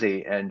for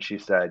Desi. And she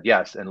said,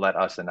 yes, and let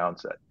us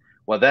announce it.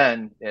 Well,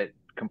 then it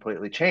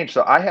completely changed.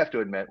 So I have to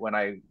admit,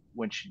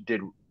 when she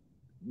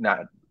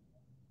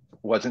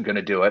wasn't going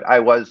to do it, I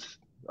was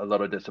a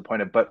little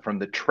disappointed. But from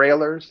the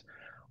trailers,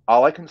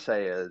 all I can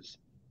say is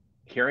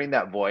hearing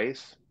that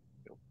voice,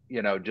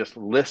 you know, just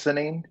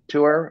listening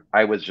to her,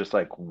 I was just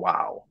like,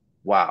 wow.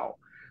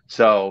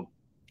 So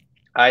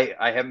I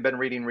haven't been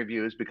reading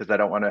reviews because I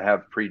don't want to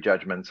have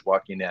prejudgments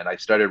walking in. I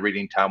started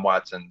reading Tom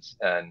Watson's,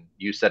 and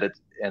you said it,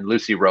 and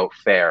Lucie wrote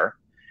fair,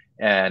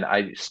 and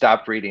I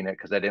stopped reading it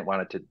because I didn't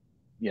want it to,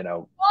 you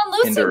know,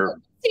 hinder.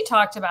 Lucie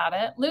talked about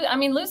it. I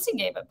mean, Lucie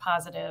gave it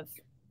positive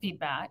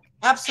feedback.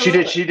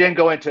 Absolutely. She didn't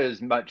go into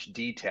as much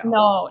detail.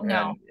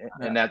 No.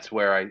 And that's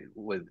where I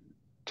would.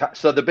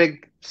 So the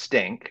big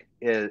stink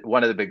is,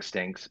 one of the big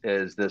stinks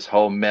is this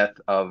whole myth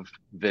of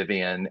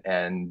Vivian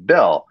and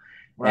Bill.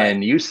 Right.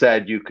 And you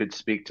said you could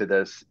speak to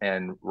this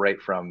and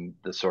right from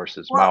the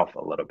source's mouth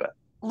a little bit.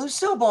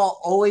 Lucille Ball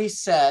always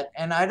said,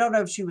 and I don't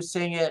know if she was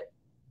saying it,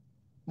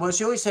 well,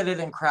 she always said it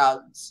in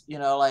crowds, you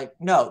know, like,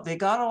 no, they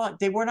got along.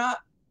 They were not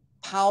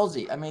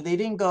palsy. I mean, they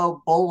didn't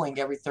go bowling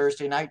every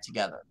Thursday night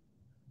together,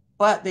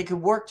 but they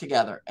could work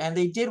together, and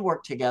they did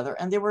work together,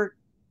 and they were,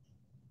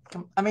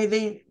 I mean,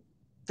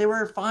 they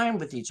were fine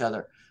with each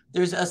other.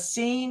 There's a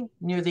scene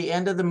near the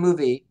end of the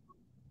movie,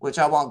 which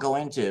I won't go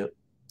into,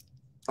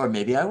 or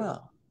maybe I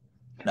will.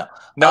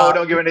 No,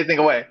 don't give anything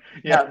away.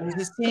 Yeah,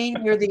 there's a scene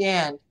near the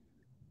end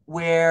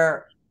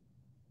where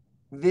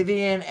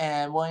Vivian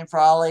and William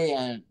Frawley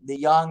and the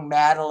young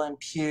Madeline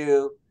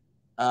Pugh,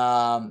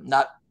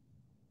 not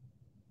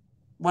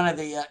one of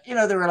the, you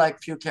know, there were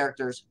like few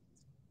characters.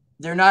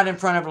 They're not in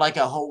front of like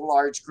a whole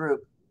large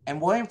group.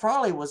 And William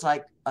Frawley was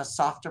like a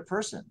softer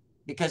person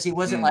because he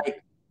wasn't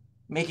like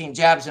making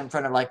jabs in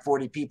front of like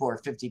 40 people or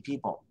 50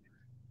 people.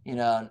 You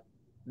know,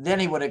 then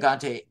he would have gone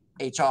to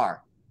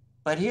HR.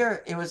 But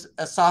here it was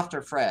a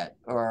softer Fred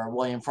or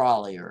William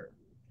Frawley,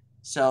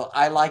 so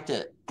I liked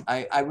it.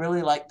 I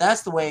really liked.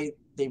 That's the way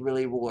they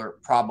really were.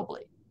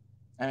 Probably,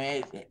 I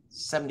mean,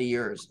 70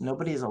 years.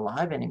 Nobody's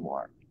alive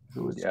anymore.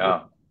 Who was?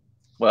 Yeah.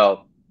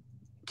 Well,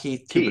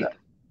 Keith.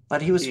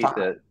 But he was Keith,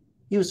 5.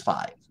 He was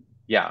 5.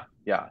 Yeah,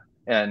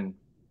 and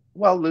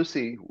well,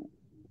 Lucie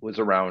was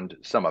around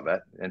some of it,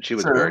 and she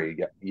was very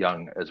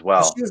young as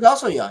well. She was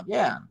also young.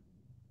 Yeah.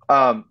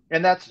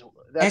 And that's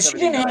and she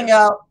didn't hang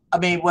out. I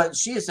mean, what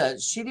she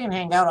said, she didn't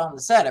hang out on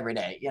the set every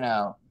day. You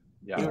know,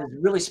 It was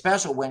really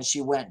special when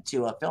she went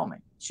to a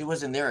filming. She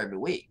wasn't there every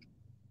week.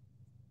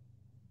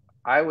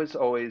 I was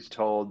always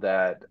told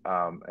that,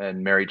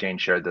 and Mary Jane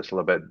shared this a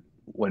little bit,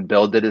 when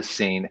Bill did his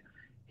scene,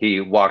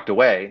 he walked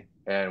away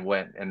and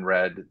went and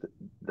read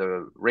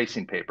the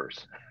racing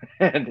papers.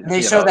 And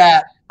they show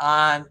that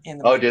in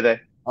the movie. Oh, do they?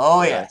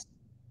 Oh, yes.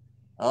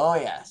 Oh,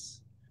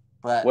 yes.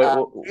 But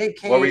what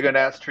were you going to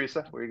ask,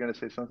 Teresa? Were you going to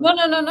say something?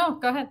 No.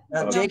 Go ahead.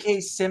 J.K.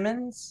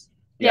 Simmons.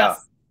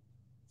 Yes.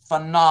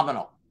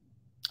 Phenomenal.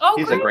 Oh,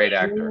 He's great. a great He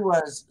actor.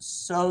 was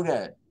so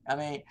good. I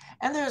mean,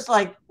 and there's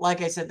like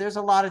I said, there's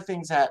a lot of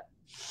things that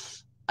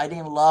I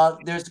didn't love.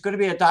 There's going to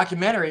be a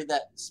documentary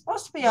that's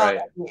supposed to be out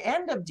at the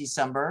end of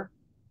December,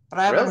 but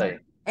I haven't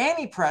heard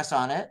any press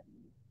on it.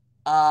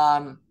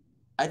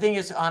 I think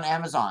it's on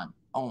Amazon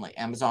only,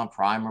 Amazon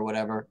Prime or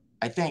whatever.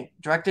 I think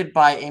directed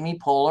by Amy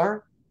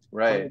Poehler,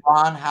 right?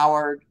 Ron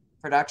Howard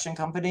production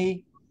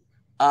company.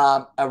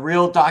 A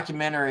real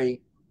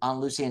documentary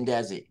on Lucie and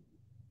Desi,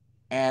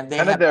 and they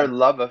kind have of their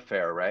love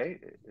affair, right?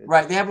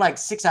 Right, they have like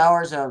 6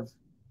 hours of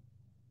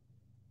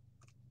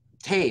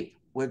tape,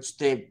 which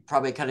they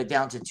probably cut it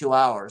down to 2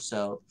 hours.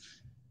 So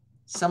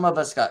some of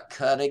us got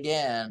cut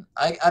again.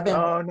 I've been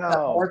cut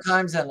more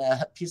times than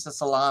a piece of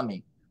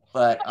salami,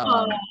 but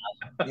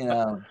you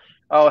know.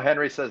 Oh,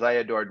 Henry says I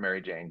adored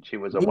Mary Jane. She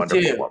was a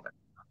wonderful woman.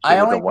 I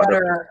only met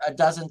her a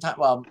dozen times.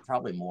 Well,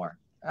 probably more.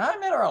 I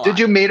met her a lot. Did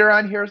you meet her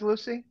on Here's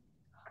Lucy?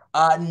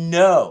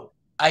 No.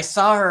 I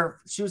saw her.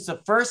 She was the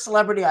first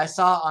celebrity I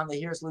saw on the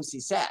Here's Lucy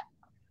set.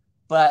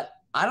 But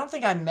I don't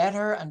think I met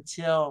her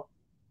until,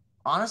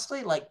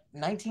 honestly, like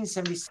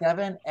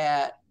 1977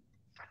 at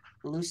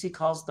Lucy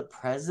Calls the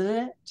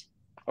President.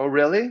 Oh,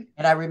 really?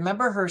 And I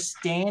remember her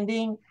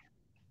standing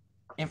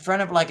in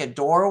front of like a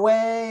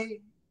doorway.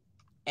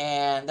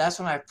 And that's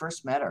when I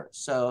first met her.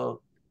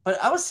 So, but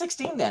I was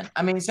 16 then.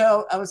 I mean,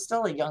 so I was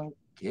still a young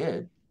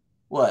kid.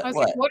 What?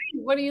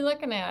 What are you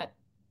looking at?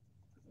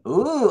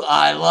 Ooh,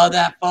 I love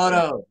that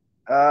photo.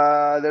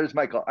 There's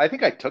Michael. I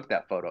think I took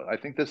that photo. I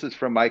think this is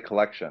from my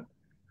collection.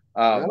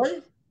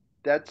 Really?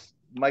 That's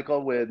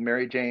Michael with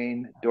Mary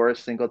Jane, Doris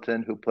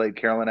Singleton, who played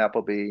Carolyn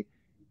Appleby,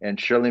 and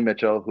Shirley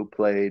Mitchell, who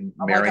played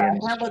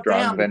Marion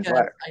Strong Van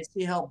Black. I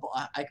see how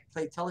I could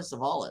play Telly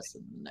Savalas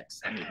in the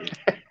next movie.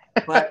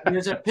 But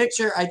there's a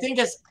picture. I think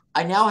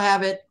I now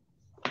have it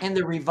in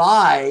the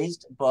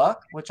revised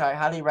book, which I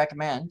highly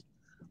recommend.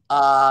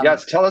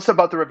 Yes, tell us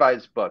about the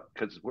revised book,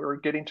 because we're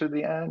getting to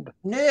the end.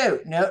 No.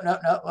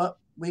 Well,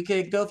 we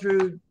could go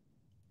through.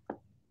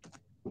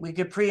 We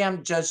could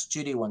preempt Judge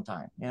Judy one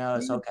time. You know,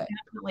 it's okay.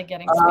 Definitely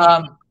getting.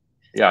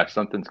 Yeah,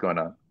 something's going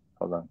on.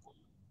 Hold on.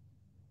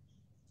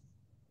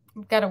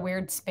 We've got a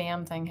weird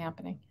spam thing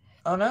happening.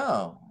 Oh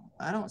no,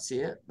 I don't see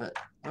it, but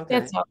okay.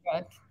 It's all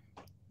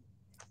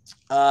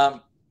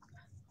good.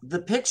 The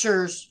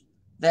pictures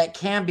that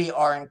can be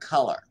are in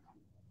color.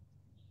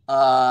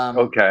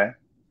 Okay.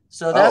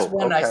 So that's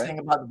one nice thing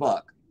about the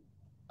book.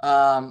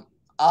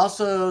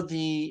 Also,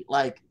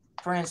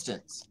 for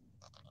instance,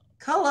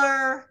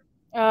 color.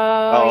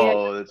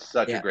 Oh, it's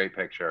such a great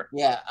picture.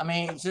 Yeah, I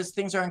mean, just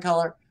things are in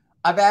color.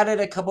 I've added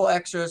a couple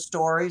extra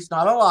stories,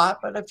 not a lot,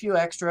 but a few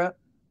extra.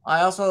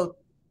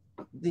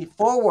 The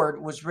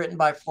foreword was written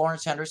by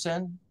Florence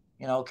Henderson,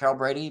 you know, Carol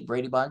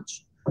Brady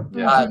Bunch.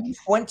 Yeah.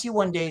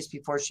 21 days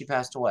before she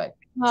passed away.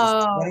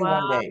 Just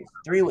 21 days,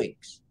 3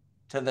 weeks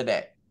to the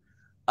day.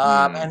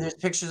 And there's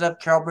pictures of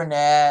Carol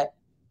Burnett.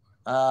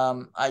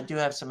 I do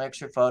have some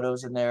extra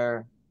photos in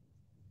there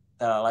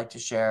that I like to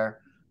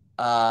share.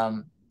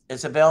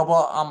 It's available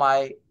on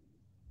my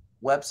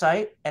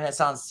website, and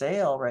it's on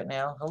sale right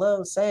now.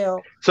 Hello,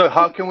 sale. So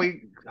how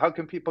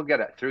can people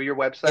get it? Through your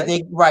website?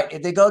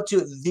 If they go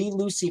to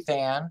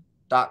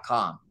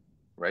theluciefan.com.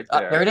 Right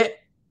there. There it is.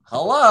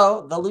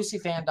 Hello,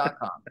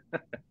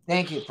 theluciefan.com.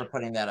 Thank you for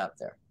putting that up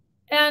there.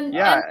 And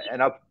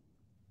I'll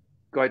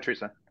go ahead,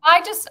 Teresa.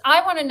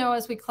 I want to know,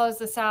 as we close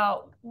this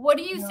out, what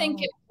do you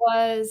think it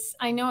was?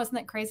 I know, isn't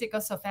that crazy? It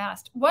goes so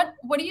fast. What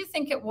do you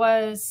think it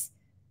was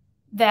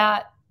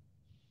that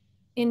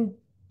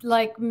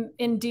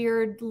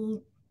endeared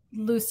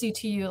Lucie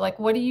to you? Like,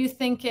 what do you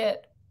think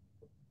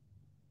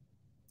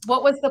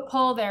what was the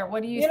pull there?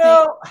 What do you think?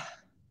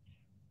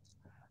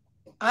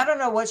 I don't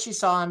know what she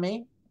saw in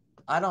me.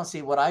 I don't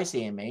see what I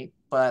see in me,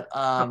 but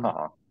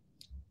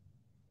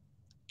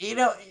you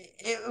know,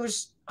 it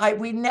was I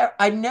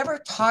never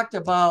talked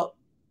about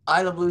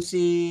I Love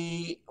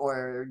Lucie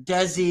or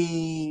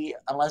Desi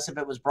unless if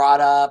it was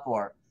brought up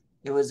or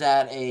it was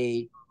at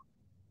a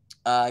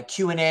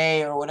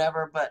Q&A or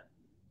whatever, but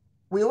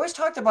we always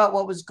talked about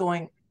what was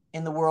going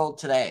in the world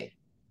today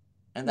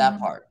and that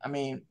part. I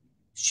mean,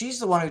 she's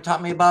the one who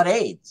taught me about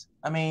AIDS.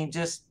 I mean,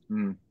 just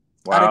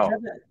wow.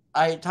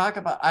 I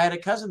had a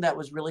cousin that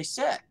was really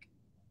sick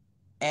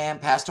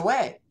and passed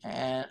away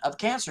and of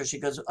cancer. She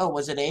goes, "Oh,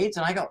 was it AIDS?"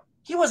 And I go,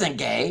 "He wasn't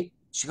gay."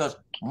 She goes,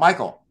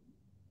 "Michael,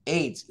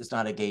 AIDS is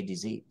not a gay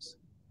disease."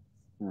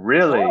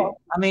 Really? Well,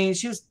 I mean,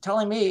 she was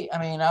telling me, I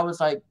mean, I was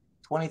like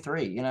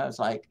 23, you know, it's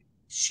like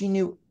she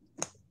knew.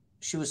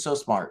 She was so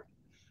smart.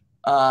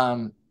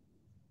 But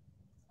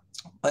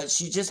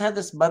she just had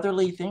this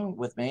motherly thing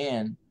with me,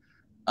 and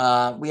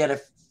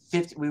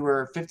we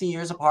were 50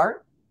 years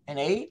apart in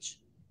age,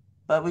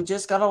 but we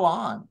just got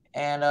along.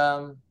 And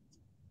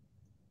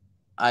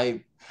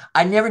I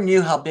never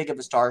knew how big of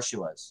a star she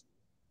was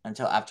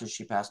until after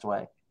she passed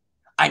away.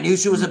 I knew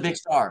she was a big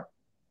star,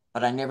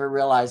 but I never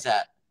realized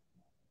that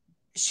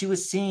she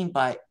was seen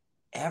by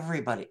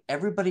everybody.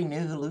 Everybody knew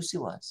who Lucie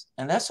was,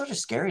 and that's sort of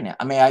scary now.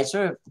 I mean,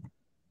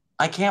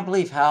 I can't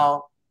believe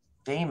how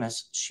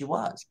famous she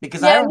was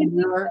because I don't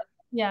remember her.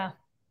 Yeah.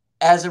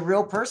 as a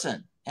real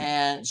person,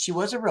 and she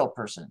was a real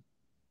person.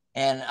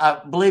 And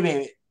believe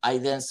me, I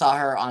then saw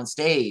her on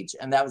stage,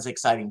 and that was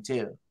exciting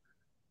too.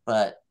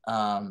 But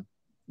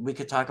we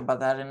could talk about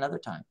that another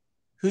time.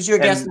 Who's your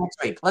guest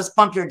next week? Let's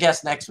bump your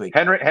guest next week.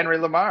 Henry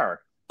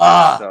Lamar.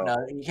 No,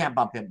 you can't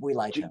bump him. We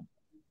like him.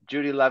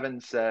 Judy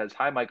Levin says,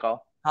 "Hi,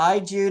 Michael." Hi,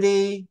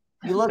 Judy.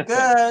 You look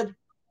good.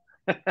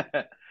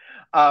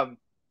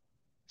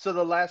 So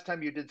the last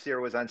time you did see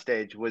her was on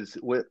stage. Was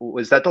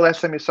that the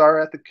last time you saw her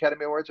at the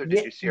Academy Awards, or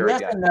did you see her again?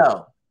 Yes and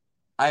no.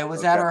 I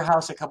was at her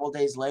house a couple of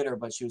days later,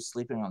 but she was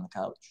sleeping on the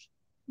couch.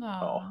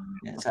 Oh.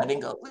 Yes, I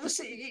didn't go,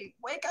 Lucie,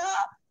 wake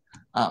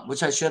up.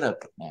 Which I should have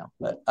now.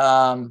 But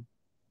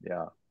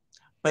yeah.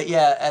 But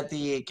yeah, at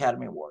the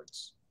Academy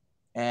Awards.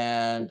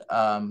 And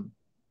why?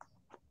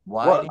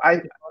 Well,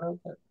 I don't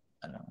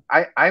know.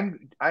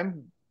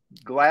 I'm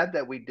glad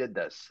that we did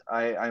this.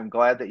 I'm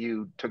glad that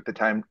you took the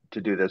time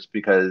to do this,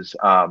 because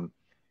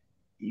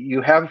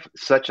you have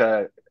such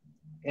a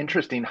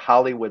interesting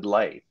Hollywood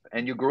life,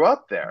 and you grew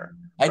up there.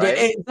 I did.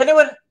 Hey, is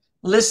anyone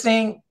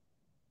listening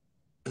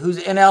who's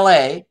in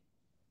LA?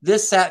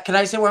 Can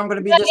I say where I'm going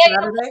to be this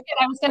Saturday?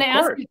 I was going to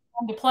ask you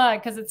to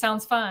plug because it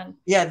sounds fun.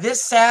 Yeah,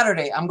 this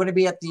Saturday I'm going to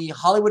be at the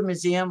Hollywood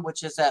Museum,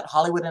 which is at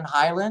Hollywood and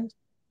Highland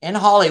in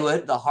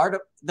Hollywood, the heart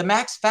of the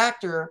Max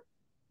Factor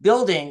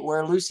building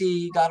where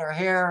Lucie got her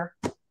hair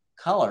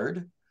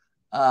colored,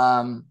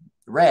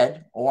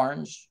 red,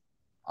 orange,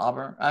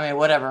 auburn. I mean,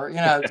 whatever, you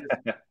know,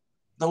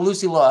 the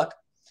Lucie look.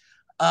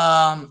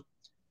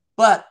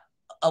 But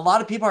a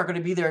lot of people are going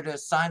to be there to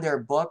sign their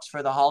books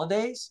for the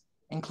holidays,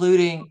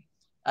 including,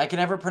 I can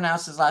never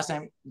pronounce his last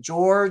name,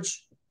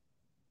 George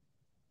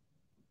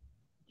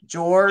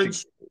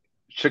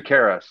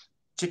Chakiris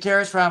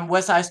from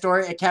West Side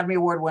Story, Academy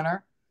Award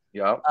winner.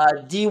 Yeah.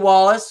 Dee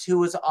Wallace, who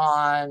was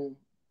on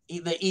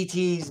the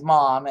E.T.'s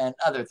mom and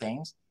other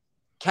things.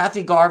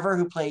 Kathy Garver,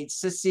 who played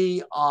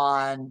Sissy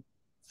on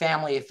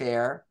Family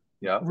Affair.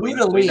 Yeah,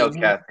 Ruta we know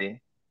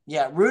Kathy.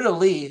 Yeah, Ruta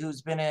Lee,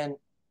 who's been in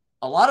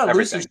a lot of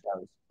Lucie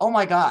shows. Oh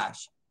my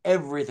gosh,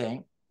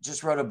 everything.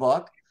 Just wrote a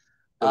book.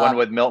 The one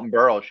with Milton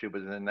Berle, she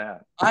was in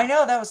that. I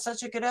know, that was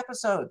such a good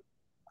episode.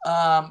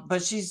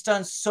 But she's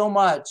done so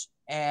much,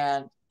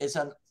 and it's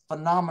a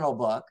phenomenal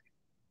book.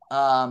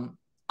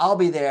 I'll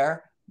be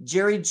there.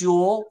 Jerry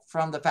Jewell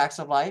from The Facts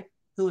of Life,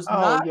 who was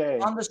not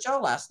on the show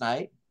last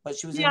night, but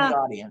she was in the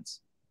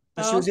audience.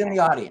 She was in the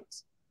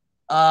audience.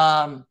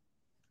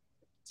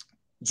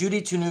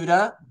 Judy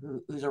Tenuta,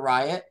 who's a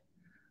riot,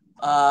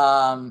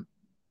 and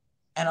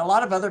a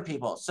lot of other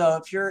people. So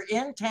if you're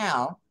in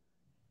town,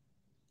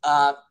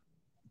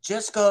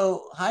 just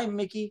go. Hi,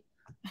 Mickey.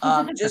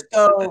 Just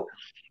go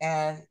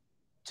and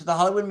to the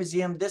Hollywood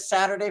Museum this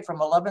Saturday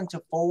from 11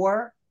 to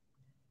 4.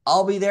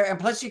 I'll be there, and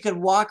plus you could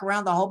walk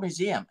around the whole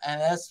museum,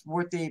 and that's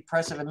worth the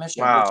price of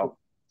admission. Wow.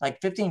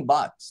 Like $15,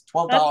 $12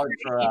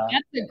 for.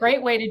 That's a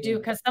great way to do,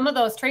 because some of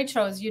those trade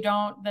shows you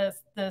don't.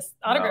 This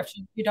autograph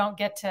show, you don't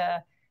get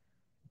to.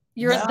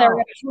 You're there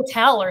at a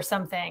hotel or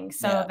something.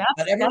 So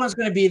but everyone's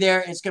going to be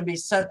there. It's going to be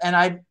so.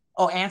 And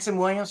Anson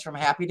Williams from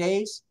Happy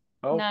Days.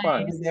 Oh, nice.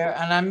 Fun. There,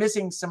 and I'm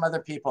missing some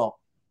other people,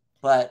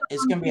 but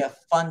it's going to be a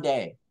fun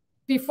day.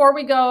 Before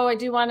we go, I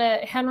do want to,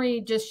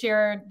 Henry just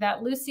shared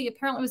that Lucie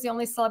apparently was the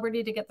only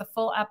celebrity to get the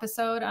full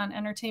episode on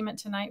Entertainment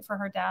Tonight for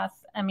her death.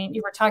 I mean,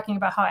 you were talking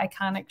about how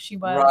iconic she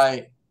was.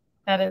 Right.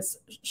 That is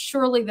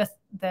surely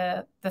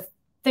the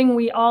thing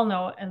we all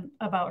know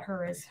about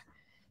her is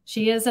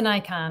she is an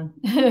icon.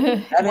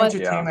 That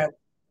Entertainment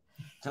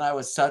Tonight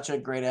was such a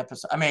great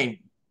episode. I mean,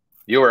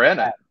 you were in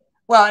it.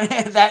 Well,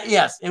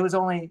 yes, it was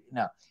only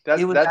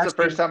That's the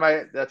first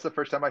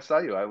time I saw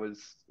you. I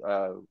was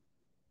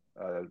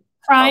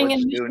crying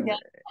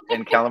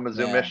in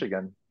Kalamazoo,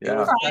 Michigan.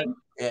 Yeah,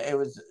 it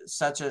was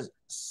such a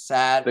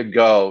sad. The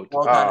goat.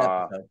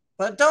 Episode.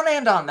 But don't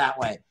end on that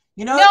way.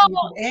 You know,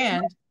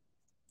 and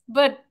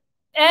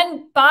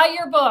buy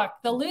your book,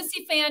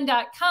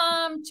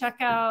 theluciefan.com.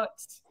 Check out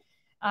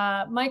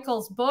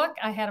Michael's book.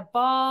 I had a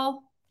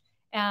ball,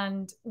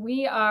 and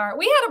we had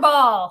a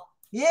ball.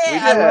 Yeah,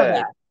 I love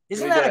that.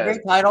 Isn't that a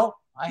great title?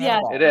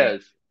 It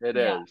is. It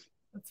is.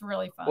 It's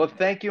really fun. Well,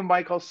 thank you,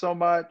 Michael, so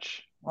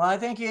much. Well, I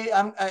thank you.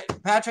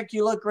 Patrick,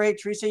 you look great.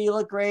 Teresa, you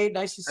look great.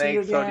 Nice to see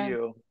you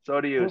again. So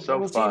do you.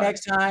 We'll see you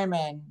next time,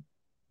 and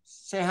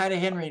say hi to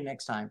Henry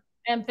next time.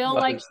 And Bill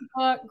likes the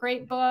book.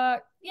 Great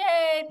book.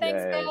 Yay.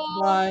 Thanks, Bill.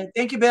 Bye.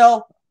 Thank you,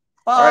 Bill.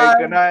 Bye. All right.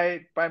 Good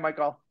night. Bye,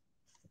 Michael.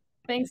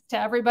 Thanks to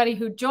everybody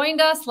who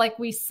joined us. Like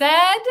we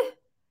said,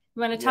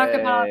 we want to talk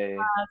about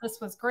this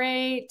was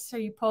great. Are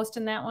you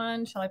posting that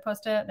one? Shall I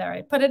post it? There,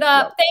 I put it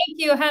up. Yep. Thank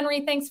you,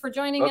 Henry. Thanks for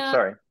joining us.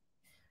 Sorry.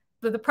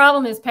 The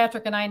problem is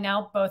Patrick and I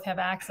now both have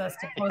access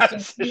to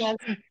posting.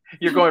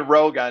 You're going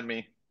rogue on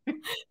me.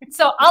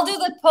 So I'll do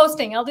the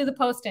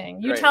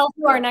posting. You tell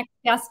who our next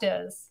guest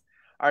is.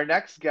 Our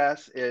next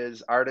guest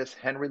is artist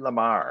Henry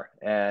Lamar.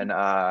 And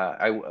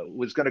I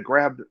was going to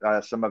grab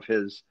some of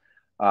his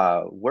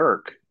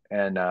work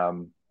and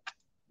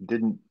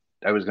didn't.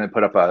 I was going to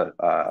put up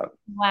a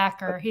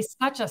slacker. He's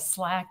such a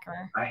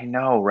slacker. I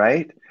know,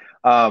 right?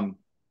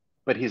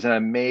 but he's an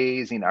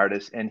amazing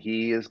artist, and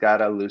he has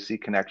got a Lucie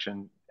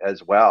connection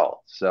as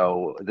well.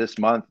 So this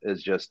month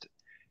is just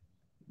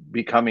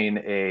becoming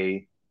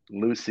a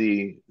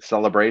Lucie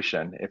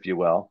celebration, if you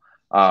will.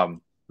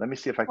 Let me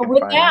see if I can with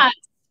find that.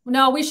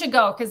 No, we should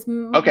go because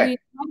okay.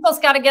 Michael's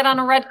got to get on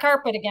a red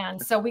carpet again.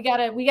 So we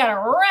gotta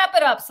wrap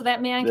it up so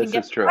that man can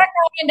get back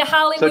out into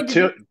Hollywood.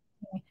 So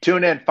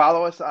tune in,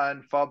 follow us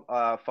on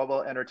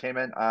Fubble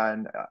Entertainment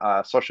on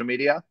social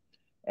media,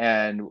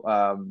 and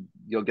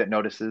you'll get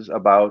notices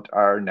about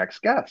our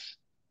next guest.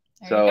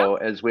 So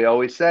as we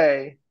always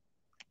say,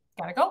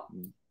 gotta go.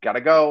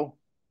 Gotta go.